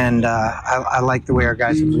 And I like the way our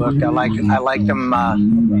guys have looked. I liked them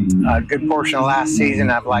a good portion of last season.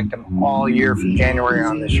 I've liked them all year from January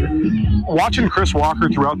on this year. Watching Chris Walker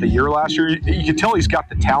throughout the year last year, you could tell he's got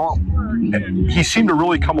the talent. He seemed to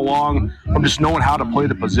really come along from just knowing how to play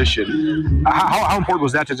the position. How important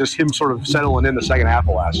was that to just him sort of settling in the second half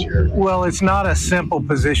of last year? Well, it's not a simple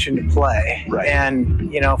position to play. Right.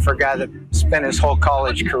 And, for a guy that spent his whole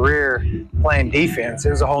college career playing defense,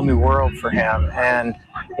 it was a whole new world for him. And,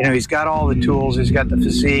 he's got all the tools. He's got the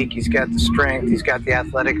physique. He's got the strength. He's got the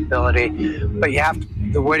athletic ability. But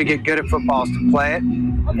the way to get good at football is to play it.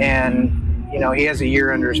 And, he has a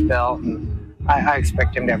year under his belt. And I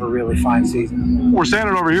expect him to have a really fine season. We're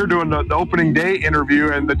standing over here doing the opening day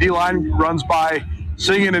interview, and the D-line runs by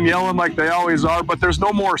singing and yelling like they always are, but there's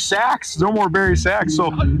no more sacks, no more Barry sacks. So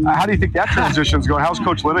how do you think that transition's going? How's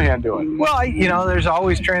Coach Linehan doing? Well, there's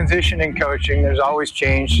always transition in coaching. There's always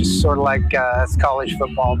change. It's sort of like it's college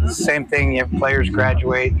football. It's the same thing. You have players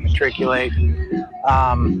graduate, matriculate.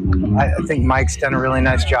 I think Mike's done a really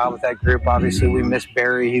nice job with that group. Obviously, we miss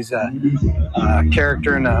Barry. He's a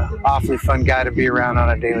character and an awfully fun guy to be around on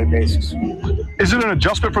a daily basis. Is it an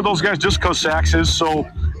adjustment for those guys just because Sachs is so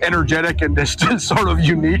energetic and just sort of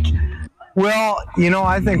unique? Well,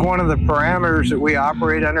 I think one of the parameters that we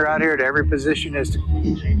operate under out here at every position is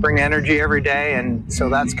to bring energy every day, and so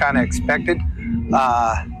that's kind of expected.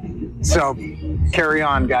 So carry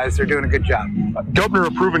on, guys. They're doing a good job. Governor,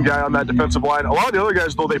 a proven guy on that defensive line. A lot of the other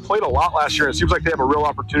guys, though, they played a lot last year. It seems like they have a real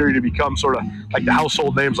opportunity to become sort of like the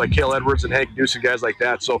household names like Cale Edwards and Hank Deuce and guys like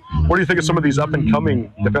that. So what do you think of some of these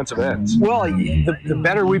up-and-coming defensive ends? Well, the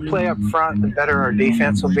better we play up front, the better our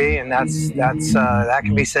defense will be, and that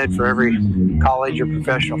can be said for every college or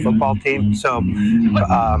professional football team. So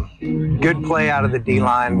good play out of the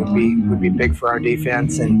D-line would be big for our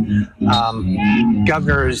defense. And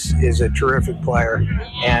Governor is a terrific player,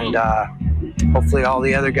 and hopefully all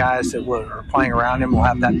the other guys that are playing around him will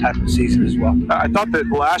have that type of season as well. I thought that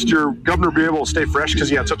last year Governor be able to stay fresh because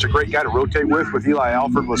he had such a great guy to rotate with Eli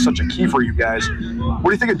Alford was such a key for you guys. What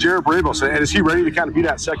do you think of Jared Bramos, and is he ready to kind of be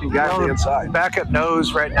that second guy on the inside? Backup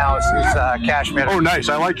nose right now is Cash Mitter. Oh, nice.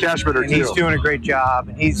 I like Cash Mitter too. He's doing a great job,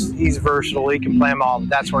 and he's versatile. He can play them all.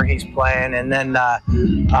 That's where he's playing. And then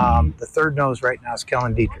the third nose right now is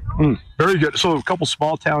Kellen Dietrich. Very good. So a couple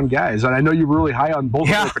small town guys, and I know you were really high on both of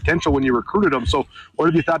their potential when you recruited them. So what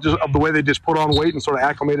have you thought just of the way they just put on weight and sort of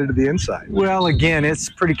acclimated to the inside? Well, again,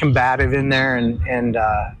 it's pretty combative in there, and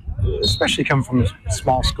especially coming from a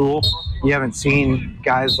small school, you haven't seen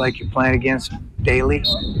guys like you're playing against daily.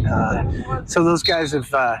 So those guys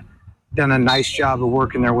have done a nice job of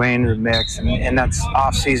working their way into the mix, and that's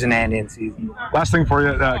off-season and in-season. Last thing for you,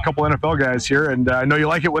 a couple NFL guys here, and I know you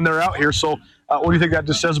like it when they're out here, so what do you think that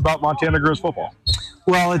just says about Montana Griz football?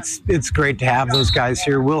 Well, it's great to have those guys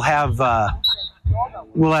here. We'll have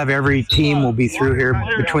every team will be through here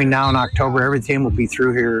between now and October. Every team will be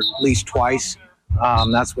through here at least twice.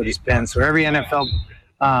 That's what it's been. So every NFL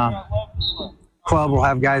club will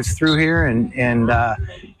have guys through here, and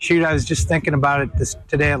shoot, I was just thinking about it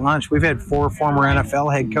today at lunch. We've had 4 former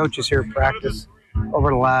NFL head coaches here at practice over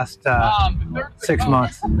the last 6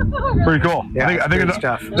 months. Pretty cool. Yeah, I think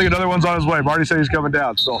another one's on his way. Marty said he's coming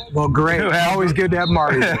down. So well, great. Always good to have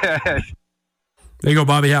Marty. There you go,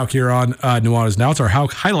 Bobby Hauck here on Nuanez. Now it's our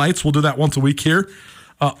Hauck highlights. We'll do that once a week here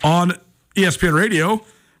on ESPN Radio.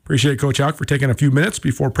 Appreciate Coach Hauck for taking a few minutes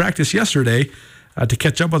before practice yesterday to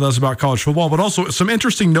catch up with us about college football, but also some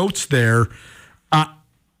interesting notes there.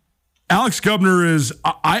 Alex Governor is,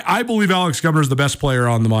 I believe Alex Governor is the best player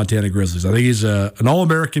on the Montana Grizzlies. I think he's an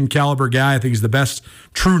All-American caliber guy. I think he's the best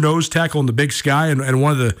true nose tackle in the Big Sky and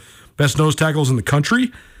one of the best nose tackles in the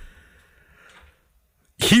country.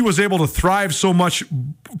 He was able to thrive so much,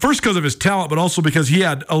 first because of his talent, but also because he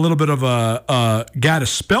had a little bit of a guy to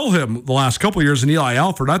spell him the last couple of years in Eli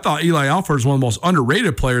Alford. I thought Eli Alford is one of the most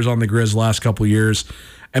underrated players on the Griz the last couple of years,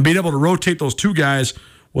 and being able to rotate those two guys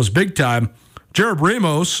was big time. Jared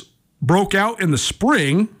Bramos broke out in the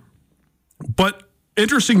spring, but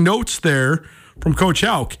interesting notes there from Coach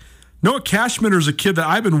Hauck. Noah Cashmitter is a kid that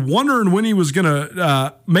I've been wondering when he was going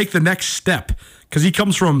to make the next step, because he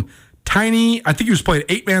comes from tiny, I think he was playing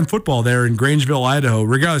 8-man football there in Grangeville, Idaho.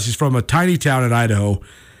 Regardless, he's from a tiny town in Idaho,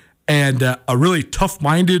 and a really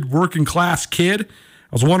tough-minded, working-class kid.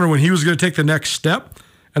 I was wondering when he was going to take the next step,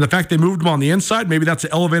 and the fact they moved him on the inside, maybe that's an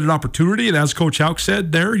elevated opportunity, and as Coach Hauck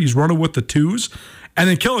said there, he's running with the twos. And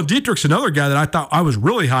then Kellen Dietrich's another guy that I thought I was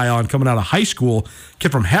really high on coming out of high school, kid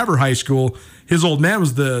from Havre High School. His old man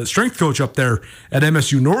was the strength coach up there at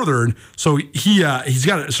MSU Northern, so he's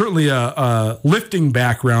got certainly a lifting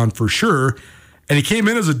background for sure. And he came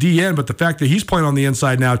in as a DN, but the fact that he's playing on the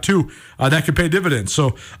inside now, too, that could pay dividends.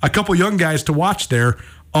 So a couple young guys to watch there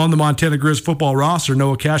on the Montana Griz football roster,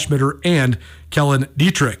 Noah Cashmitter and Kellen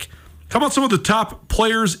Dietrich. How about some of the top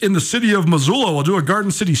players in the city of Missoula? We'll do a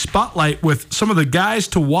Garden City spotlight with some of the guys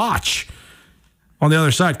to watch. On the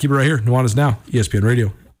other side, keep it right here. Nuanez Now, ESPN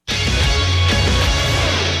Radio.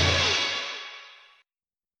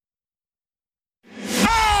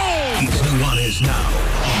 It's Nuanez Now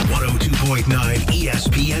on 102.9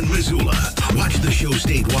 ESPN Missoula. Watch the show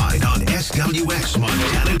statewide on SWX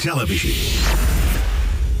Montana Television.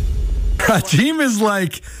 Rajiem is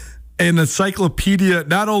like an encyclopedia,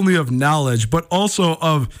 not only of knowledge, but also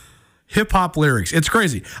of hip-hop lyrics. It's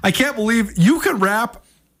crazy. I can't believe you can rap.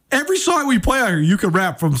 Every song we play out here, you can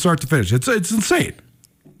rap from start to finish. It's insane.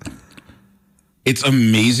 It's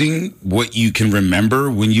amazing what you can remember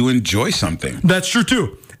when you enjoy something. That's true,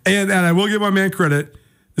 too. And I will give my man credit.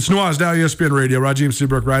 It's Nuanez Now, ESPN Radio. Rajiem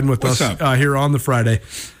Seabrook riding with us here on the Friday.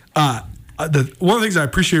 One of the things I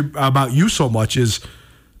appreciate about you so much is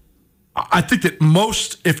I think that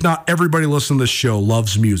most, if not everybody listening to this show,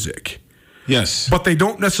 loves music. Yes. But they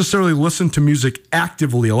don't necessarily listen to music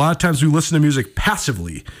actively. A lot of times we listen to music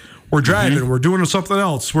passively. We're driving, we're doing something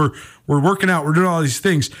else, we're working out, we're doing all these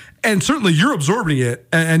things. And certainly you're absorbing it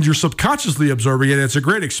and you're subconsciously absorbing it. It's a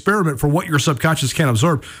great experiment for what your subconscious can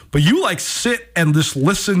absorb. But you like sit and just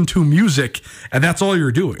listen to music and that's all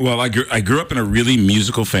you're doing. Well, I grew up in a really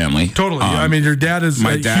musical family. Totally. I mean, your dad is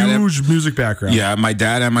a huge music background. Yeah, my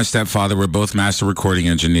dad and my stepfather were both master recording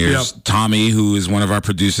engineers. Yep. Tommy, who is one of our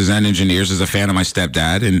producers and engineers, is a fan of my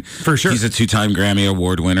stepdad. And for sure, he's a 2-time Grammy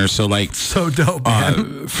Award winner. So so dope,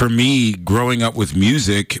 man. For me, growing up with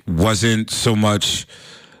music wasn't so much...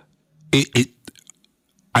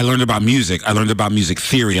 I learned about music. I learned about music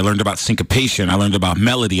theory. I learned about syncopation. I learned about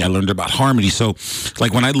melody. I learned about harmony. So,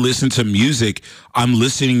 like, when I listen to music, I'm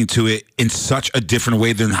listening to it in such a different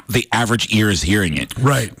way than the average ear is hearing it.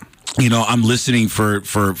 Right. You know, I'm listening for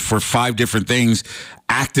 5 different things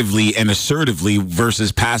actively and assertively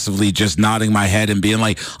versus passively just nodding my head and being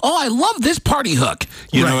like, oh, I love this party hook.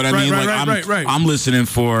 You know what I mean? I'm listening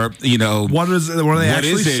for, you know, what are they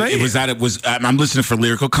actually saying? I'm listening for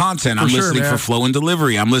lyrical content. I'm listening for flow and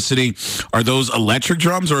delivery. I'm listening, are those electric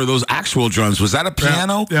drums or are those actual drums? Was that a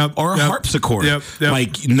piano or a harpsichord?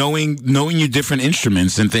 Like knowing your different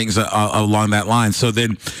instruments and things along that line. So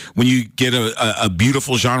then when you get a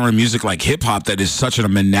beautiful genre of music like hip hop that is such a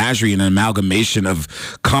menagerie and an amalgamation of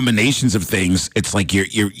combinations of things, it's like your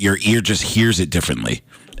ear just hears it differently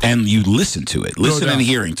and you listen to it. Listen and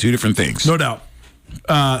hearing, 2 different things. No doubt.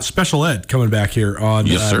 Special ed coming back here on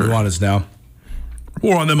Nuanez Now.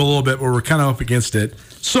 We're on them a little bit, but we're kind of up against it.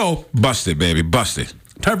 So busted, baby, busted.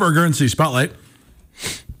 Time for our Garden City Spotlight.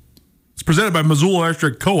 It's presented by Missoula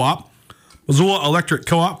Electric Co-op. Missoula Electric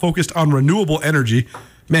Co-op focused on renewable energy.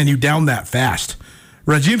 Man, you downed that fast.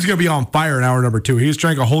 Rajiem's going to be on fire in hour number 2. He was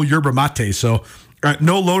drank a whole yerba mate, so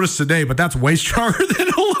no Lotus today, but that's way stronger than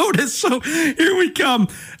a Lotus. So here we come.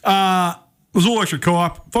 Missoula Electric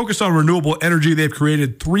Co-op, focused on renewable energy. They've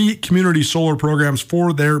created 3 community solar programs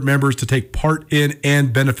for their members to take part in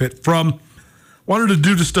and benefit from. Wanted to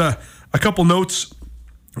do just a couple notes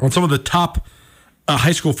on some of the top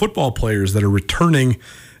high school football players that are returning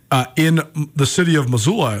in the city of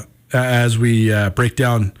Missoula as we break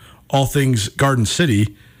down all things Garden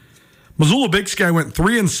City. Missoula Big Sky went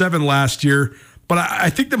 3-7 last year, but I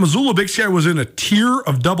think the Missoula Big Sky was in a tier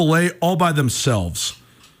of AA all by themselves.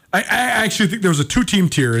 I actually think there was a 2-team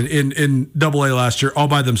tier in AA last year all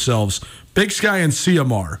by themselves. Big Sky and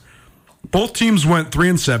CMR. Both teams went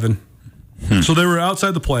 3-7, so they were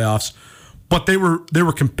outside the playoffs, but they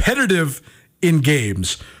were competitive in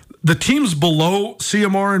games. The teams below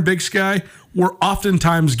CMR and Big Sky were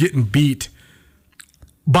oftentimes getting beat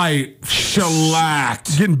by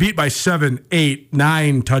shellacked, getting beat by 7, 8,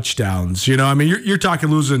 9 touchdowns. You know, I mean, you're talking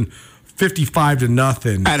losing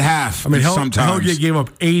 55-0 at half. I mean, sometimes Hellgate gave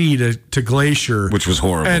up 80 to Glacier, which was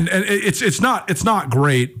horrible. And it's not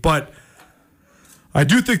great, but I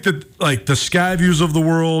do think that like the Skyviews of the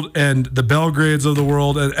world and the Belgrades of the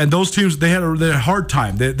world and those teams, they had a hard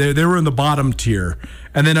time. They were in the bottom tier,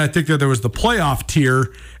 and then I think that there was the playoff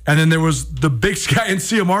tier, and then there was the Big Sky and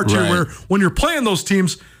CMR tier, where when you're playing those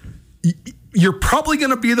teams, you're probably going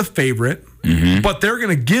to be the favorite, but they're going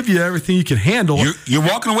to give you everything you can handle. You're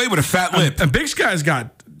walking away with a fat lip. And Big Sky's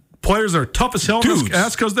got players that are tough as hell. Dudes.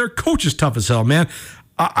 That's because their coach is tough as hell, man.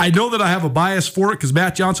 I know that I have a bias for it because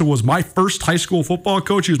Matt Johnson was my first high school football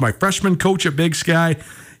coach. He was my freshman coach at Big Sky.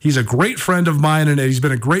 He's a great friend of mine, and he's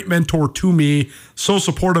been a great mentor to me, so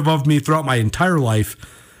supportive of me throughout my entire life.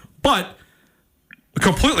 But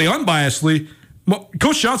completely unbiasedly,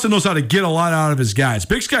 Coach Johnson knows how to get a lot out of his guys.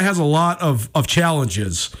 Big Sky has a lot of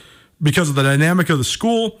challenges because of the dynamic of the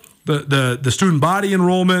school, the student body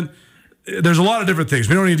enrollment. There's a lot of different things.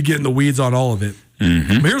 We don't need to get in the weeds on all of it.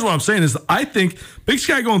 But here's what I'm saying is I think Big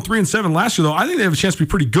Sky going 3-7 last year, though, I think they have a chance to be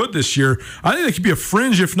pretty good this year. I think they could be a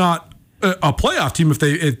fringe, if not a playoff team if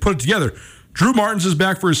they put it together. Drew Martins is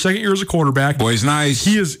back for his second year as a quarterbback. Boy's nice.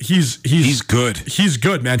 He's good. He's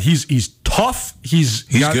good, man. He's tough. He's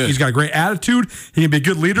good. He's got a great attitude. He can be a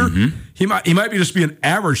good leader. He might be just be an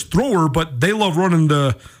average thrower, but they love running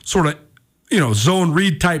the sort of zone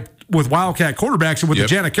read type with Wildcat quarterbacks, and with the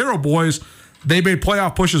Janicaro boys, they made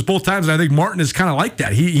playoff pushes both times. And I think Martin is kind of like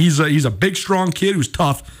that. He's a big, strong kid who's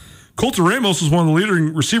tough. Colton Ramos was one of the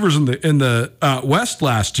leading receivers in the West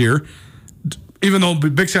last year, even though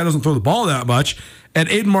Big Sky doesn't throw the ball that much. And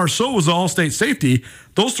Aiden Marceau was the all-state safety.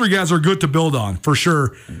 Those three guys are good to build on, for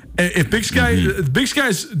sure. If Big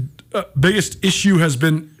Sky's biggest issue has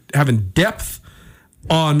been having depth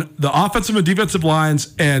on the offensive and defensive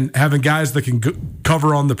lines and having guys that can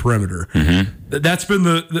cover on the perimeter. That's been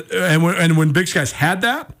and when Big Sky's had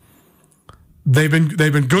that, they've been good.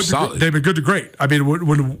 They've been good to great. I mean,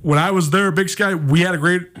 when I was there, Big Sky, we had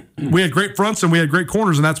great fronts and we had great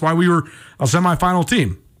corners, and that's why we were a semifinal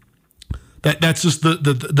team. That's just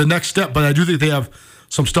the next step. But I do think they have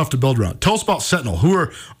some stuff to build around. Tell us about Sentinel.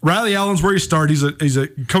 Riley Allen's where he started. He's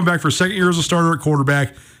coming back for a second year as a starter at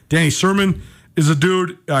quarterback. Danny Sermon is a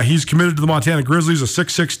dude. He's committed to the Montana Grizzlies, a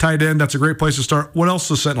 6'6" tight end. That's a great place to start. What else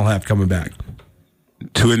does Sentinel have coming back?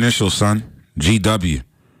 2 initials, son. GW.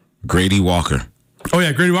 Grady Walker. Oh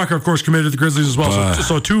yeah, Grady Walker, of course, committed to the Grizzlies as well.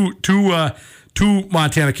 So two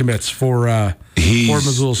Montana commits for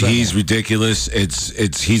Missoula. He's ridiculous.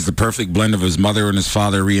 He's the perfect blend of his mother and his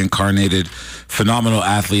father reincarnated. Phenomenal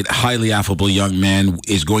athlete, highly affable young man.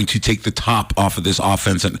 Is going to take the top off of this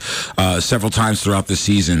offense several times throughout the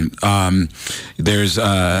season. There's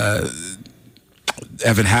Evan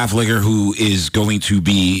Havliger, who is going to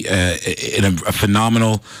be a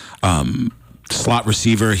phenomenal slot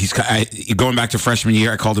receiver. He's going back to freshman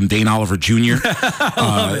year. I called him Dane Oliver Jr.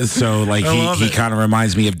 So like he kind of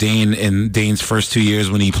reminds me of Dane in Dane's first 2 years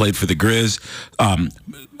when he played for the Griz.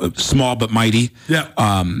 Small but mighty. Yeah.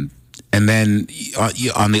 And then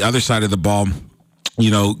on the other side of the ball,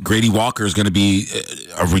 Grady Walker is going to be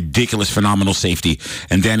a ridiculous, phenomenal safety,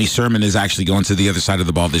 and Danny Sermon is actually going to the other side of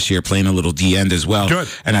the ball this year, playing a little D end as well. Good.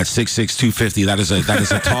 And at 6'6", 250, that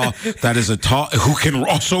is a tall who can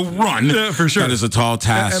also run. Yeah, for sure. That is a tall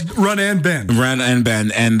task. Run and bend.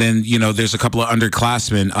 And then there's a couple of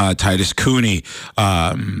underclassmen, Titus Cooney.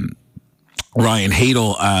 Ryan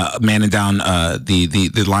Hadel, manning down the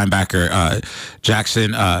linebacker,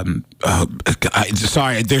 Jackson.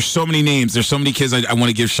 Sorry, there's so many names. There's so many kids I want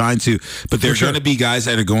to give shine to, but they're going to be guys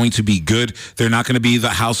that are going to be good. They're not going to be the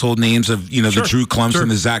household names of the Drew Clumps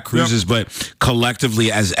and the Zach Cruzes, but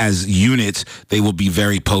collectively as units, they will be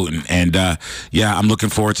very potent. And I'm looking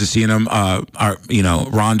forward to seeing them.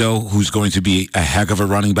 Rondo, who's going to be a heck of a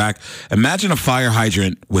running back. Imagine a fire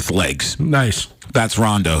hydrant with legs. Nice. That's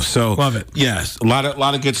Rondo. So love it. Yes, a lot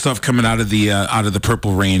of good stuff coming out of the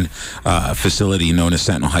Purple Rain facility known as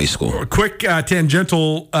Sentinel High School. Quick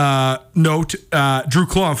tangential note: Drew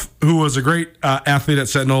Clump, who was a great athlete at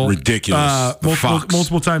Sentinel, ridiculous,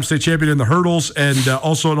 multiple time state champion in the hurdles, and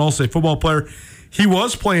also an all-state football player. He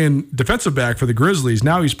was playing defensive back for the Grizzlies.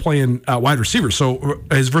 Now he's playing wide receiver. So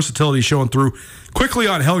his versatility is showing through. Quickly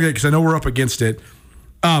on Hellgate, because I know we're up against it.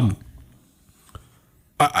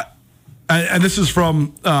 And this is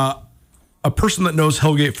from a person that knows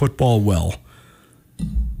Hellgate football well.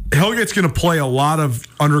 Hellgate's going to play a lot of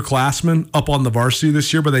underclassmen up on the varsity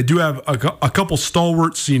this year, but they do have a couple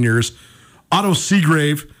stalwart seniors. Otto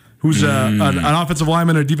Seagrave, who's an offensive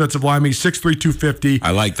lineman and a defensive lineman. He's 6'3", 250.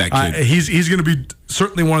 I like that kid. He's going to be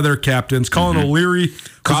certainly one of their captains. Colin O'Leary.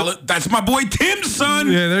 That's my boy Tim's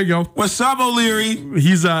son. Yeah, there you go. What's up, O'Leary?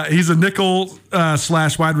 He's a nickel /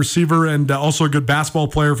 wide receiver and also a good basketball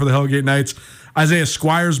player for the Hellgate Knights. Isaiah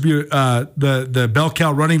Squires be the bell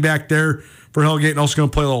cow running back there for Hellgate, and also going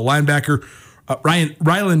to play a little linebacker.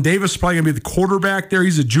 Rylan Davis is probably going to be the quarterback there.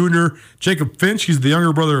 He's a junior. Jacob Finch, he's the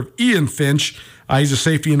younger brother of Ian Finch. He's a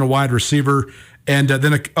safety and a wide receiver. And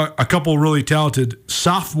then a couple really talented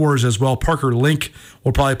sophomores as well. Parker Link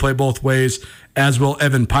will probably play both ways, as will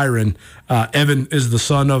Evan Pyron. Evan is the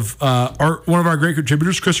son of one of our great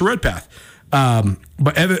contributors, Chris Redpath.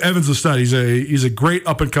 But Evan's a stud. He's a great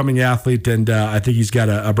up-and-coming athlete, and I think he's got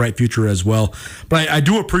a bright future as well. But I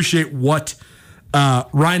do appreciate what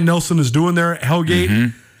Ryan Nelson is doing there at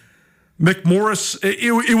Hellgate. Mick Morris,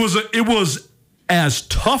 it was as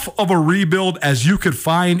tough of a rebuild as you could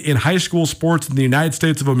find in high school sports in the United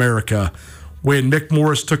States of America when Mick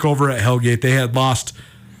Morris took over at Hellgate. They had lost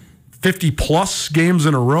 50-plus games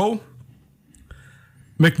in a row.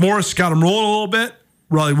 Mick Morris got them rolling a little bit.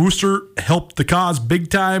 Riley Wooster helped the cause big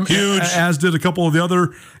time. Huge. As did a couple of the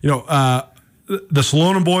other, the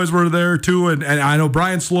Salonen boys were there too. And I know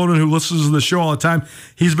Brian Salonen, who listens to the show all the time,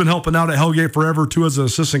 he's been helping out at Hellgate forever too as an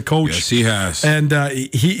assistant coach. Yes, he has. And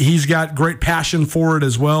he's got great passion for it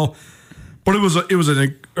as well. But it was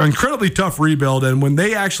an incredibly tough rebuild. And when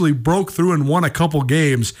they actually broke through and won a couple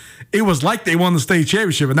games, it was like they won the state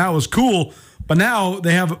championship. And that was cool. But now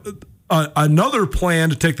they have another plan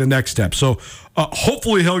to take the next step. So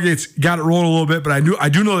hopefully Hellgate's got it rolling a little bit, but I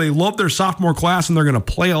do know they love their sophomore class, and they're going to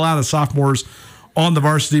play a lot of sophomores on the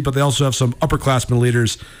varsity, but they also have some upperclassmen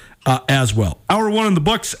leaders as well. Hour 1 in the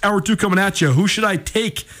books, hour 2 coming at you. Who should I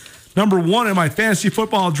take number 1 in my fantasy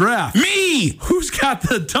football draft? Me! Who's got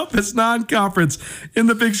the toughest non-conference in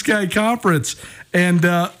the Big Sky Conference? And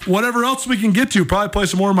whatever else we can get to, probably play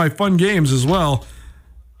some more of my fun games as well.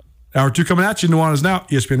 Hour 2 coming at you. Nuanez Now,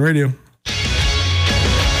 ESPN Radio.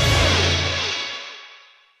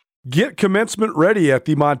 Get commencement ready at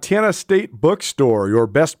the Montana State Bookstore, your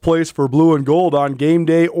best place for blue and gold on game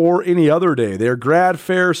day or any other day. Their grad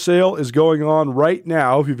fair sale is going on right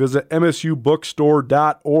now if you visit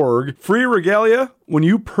msubookstore.org. Free regalia when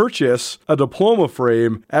you purchase a diploma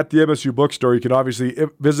frame at the MSU Bookstore. You can obviously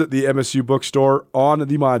visit the MSU Bookstore on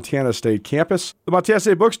the Montana State campus. The Montana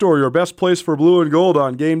State Bookstore, your best place for blue and gold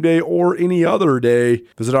on game day or any other day.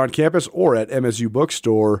 Visit on campus or at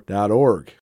msubookstore.org.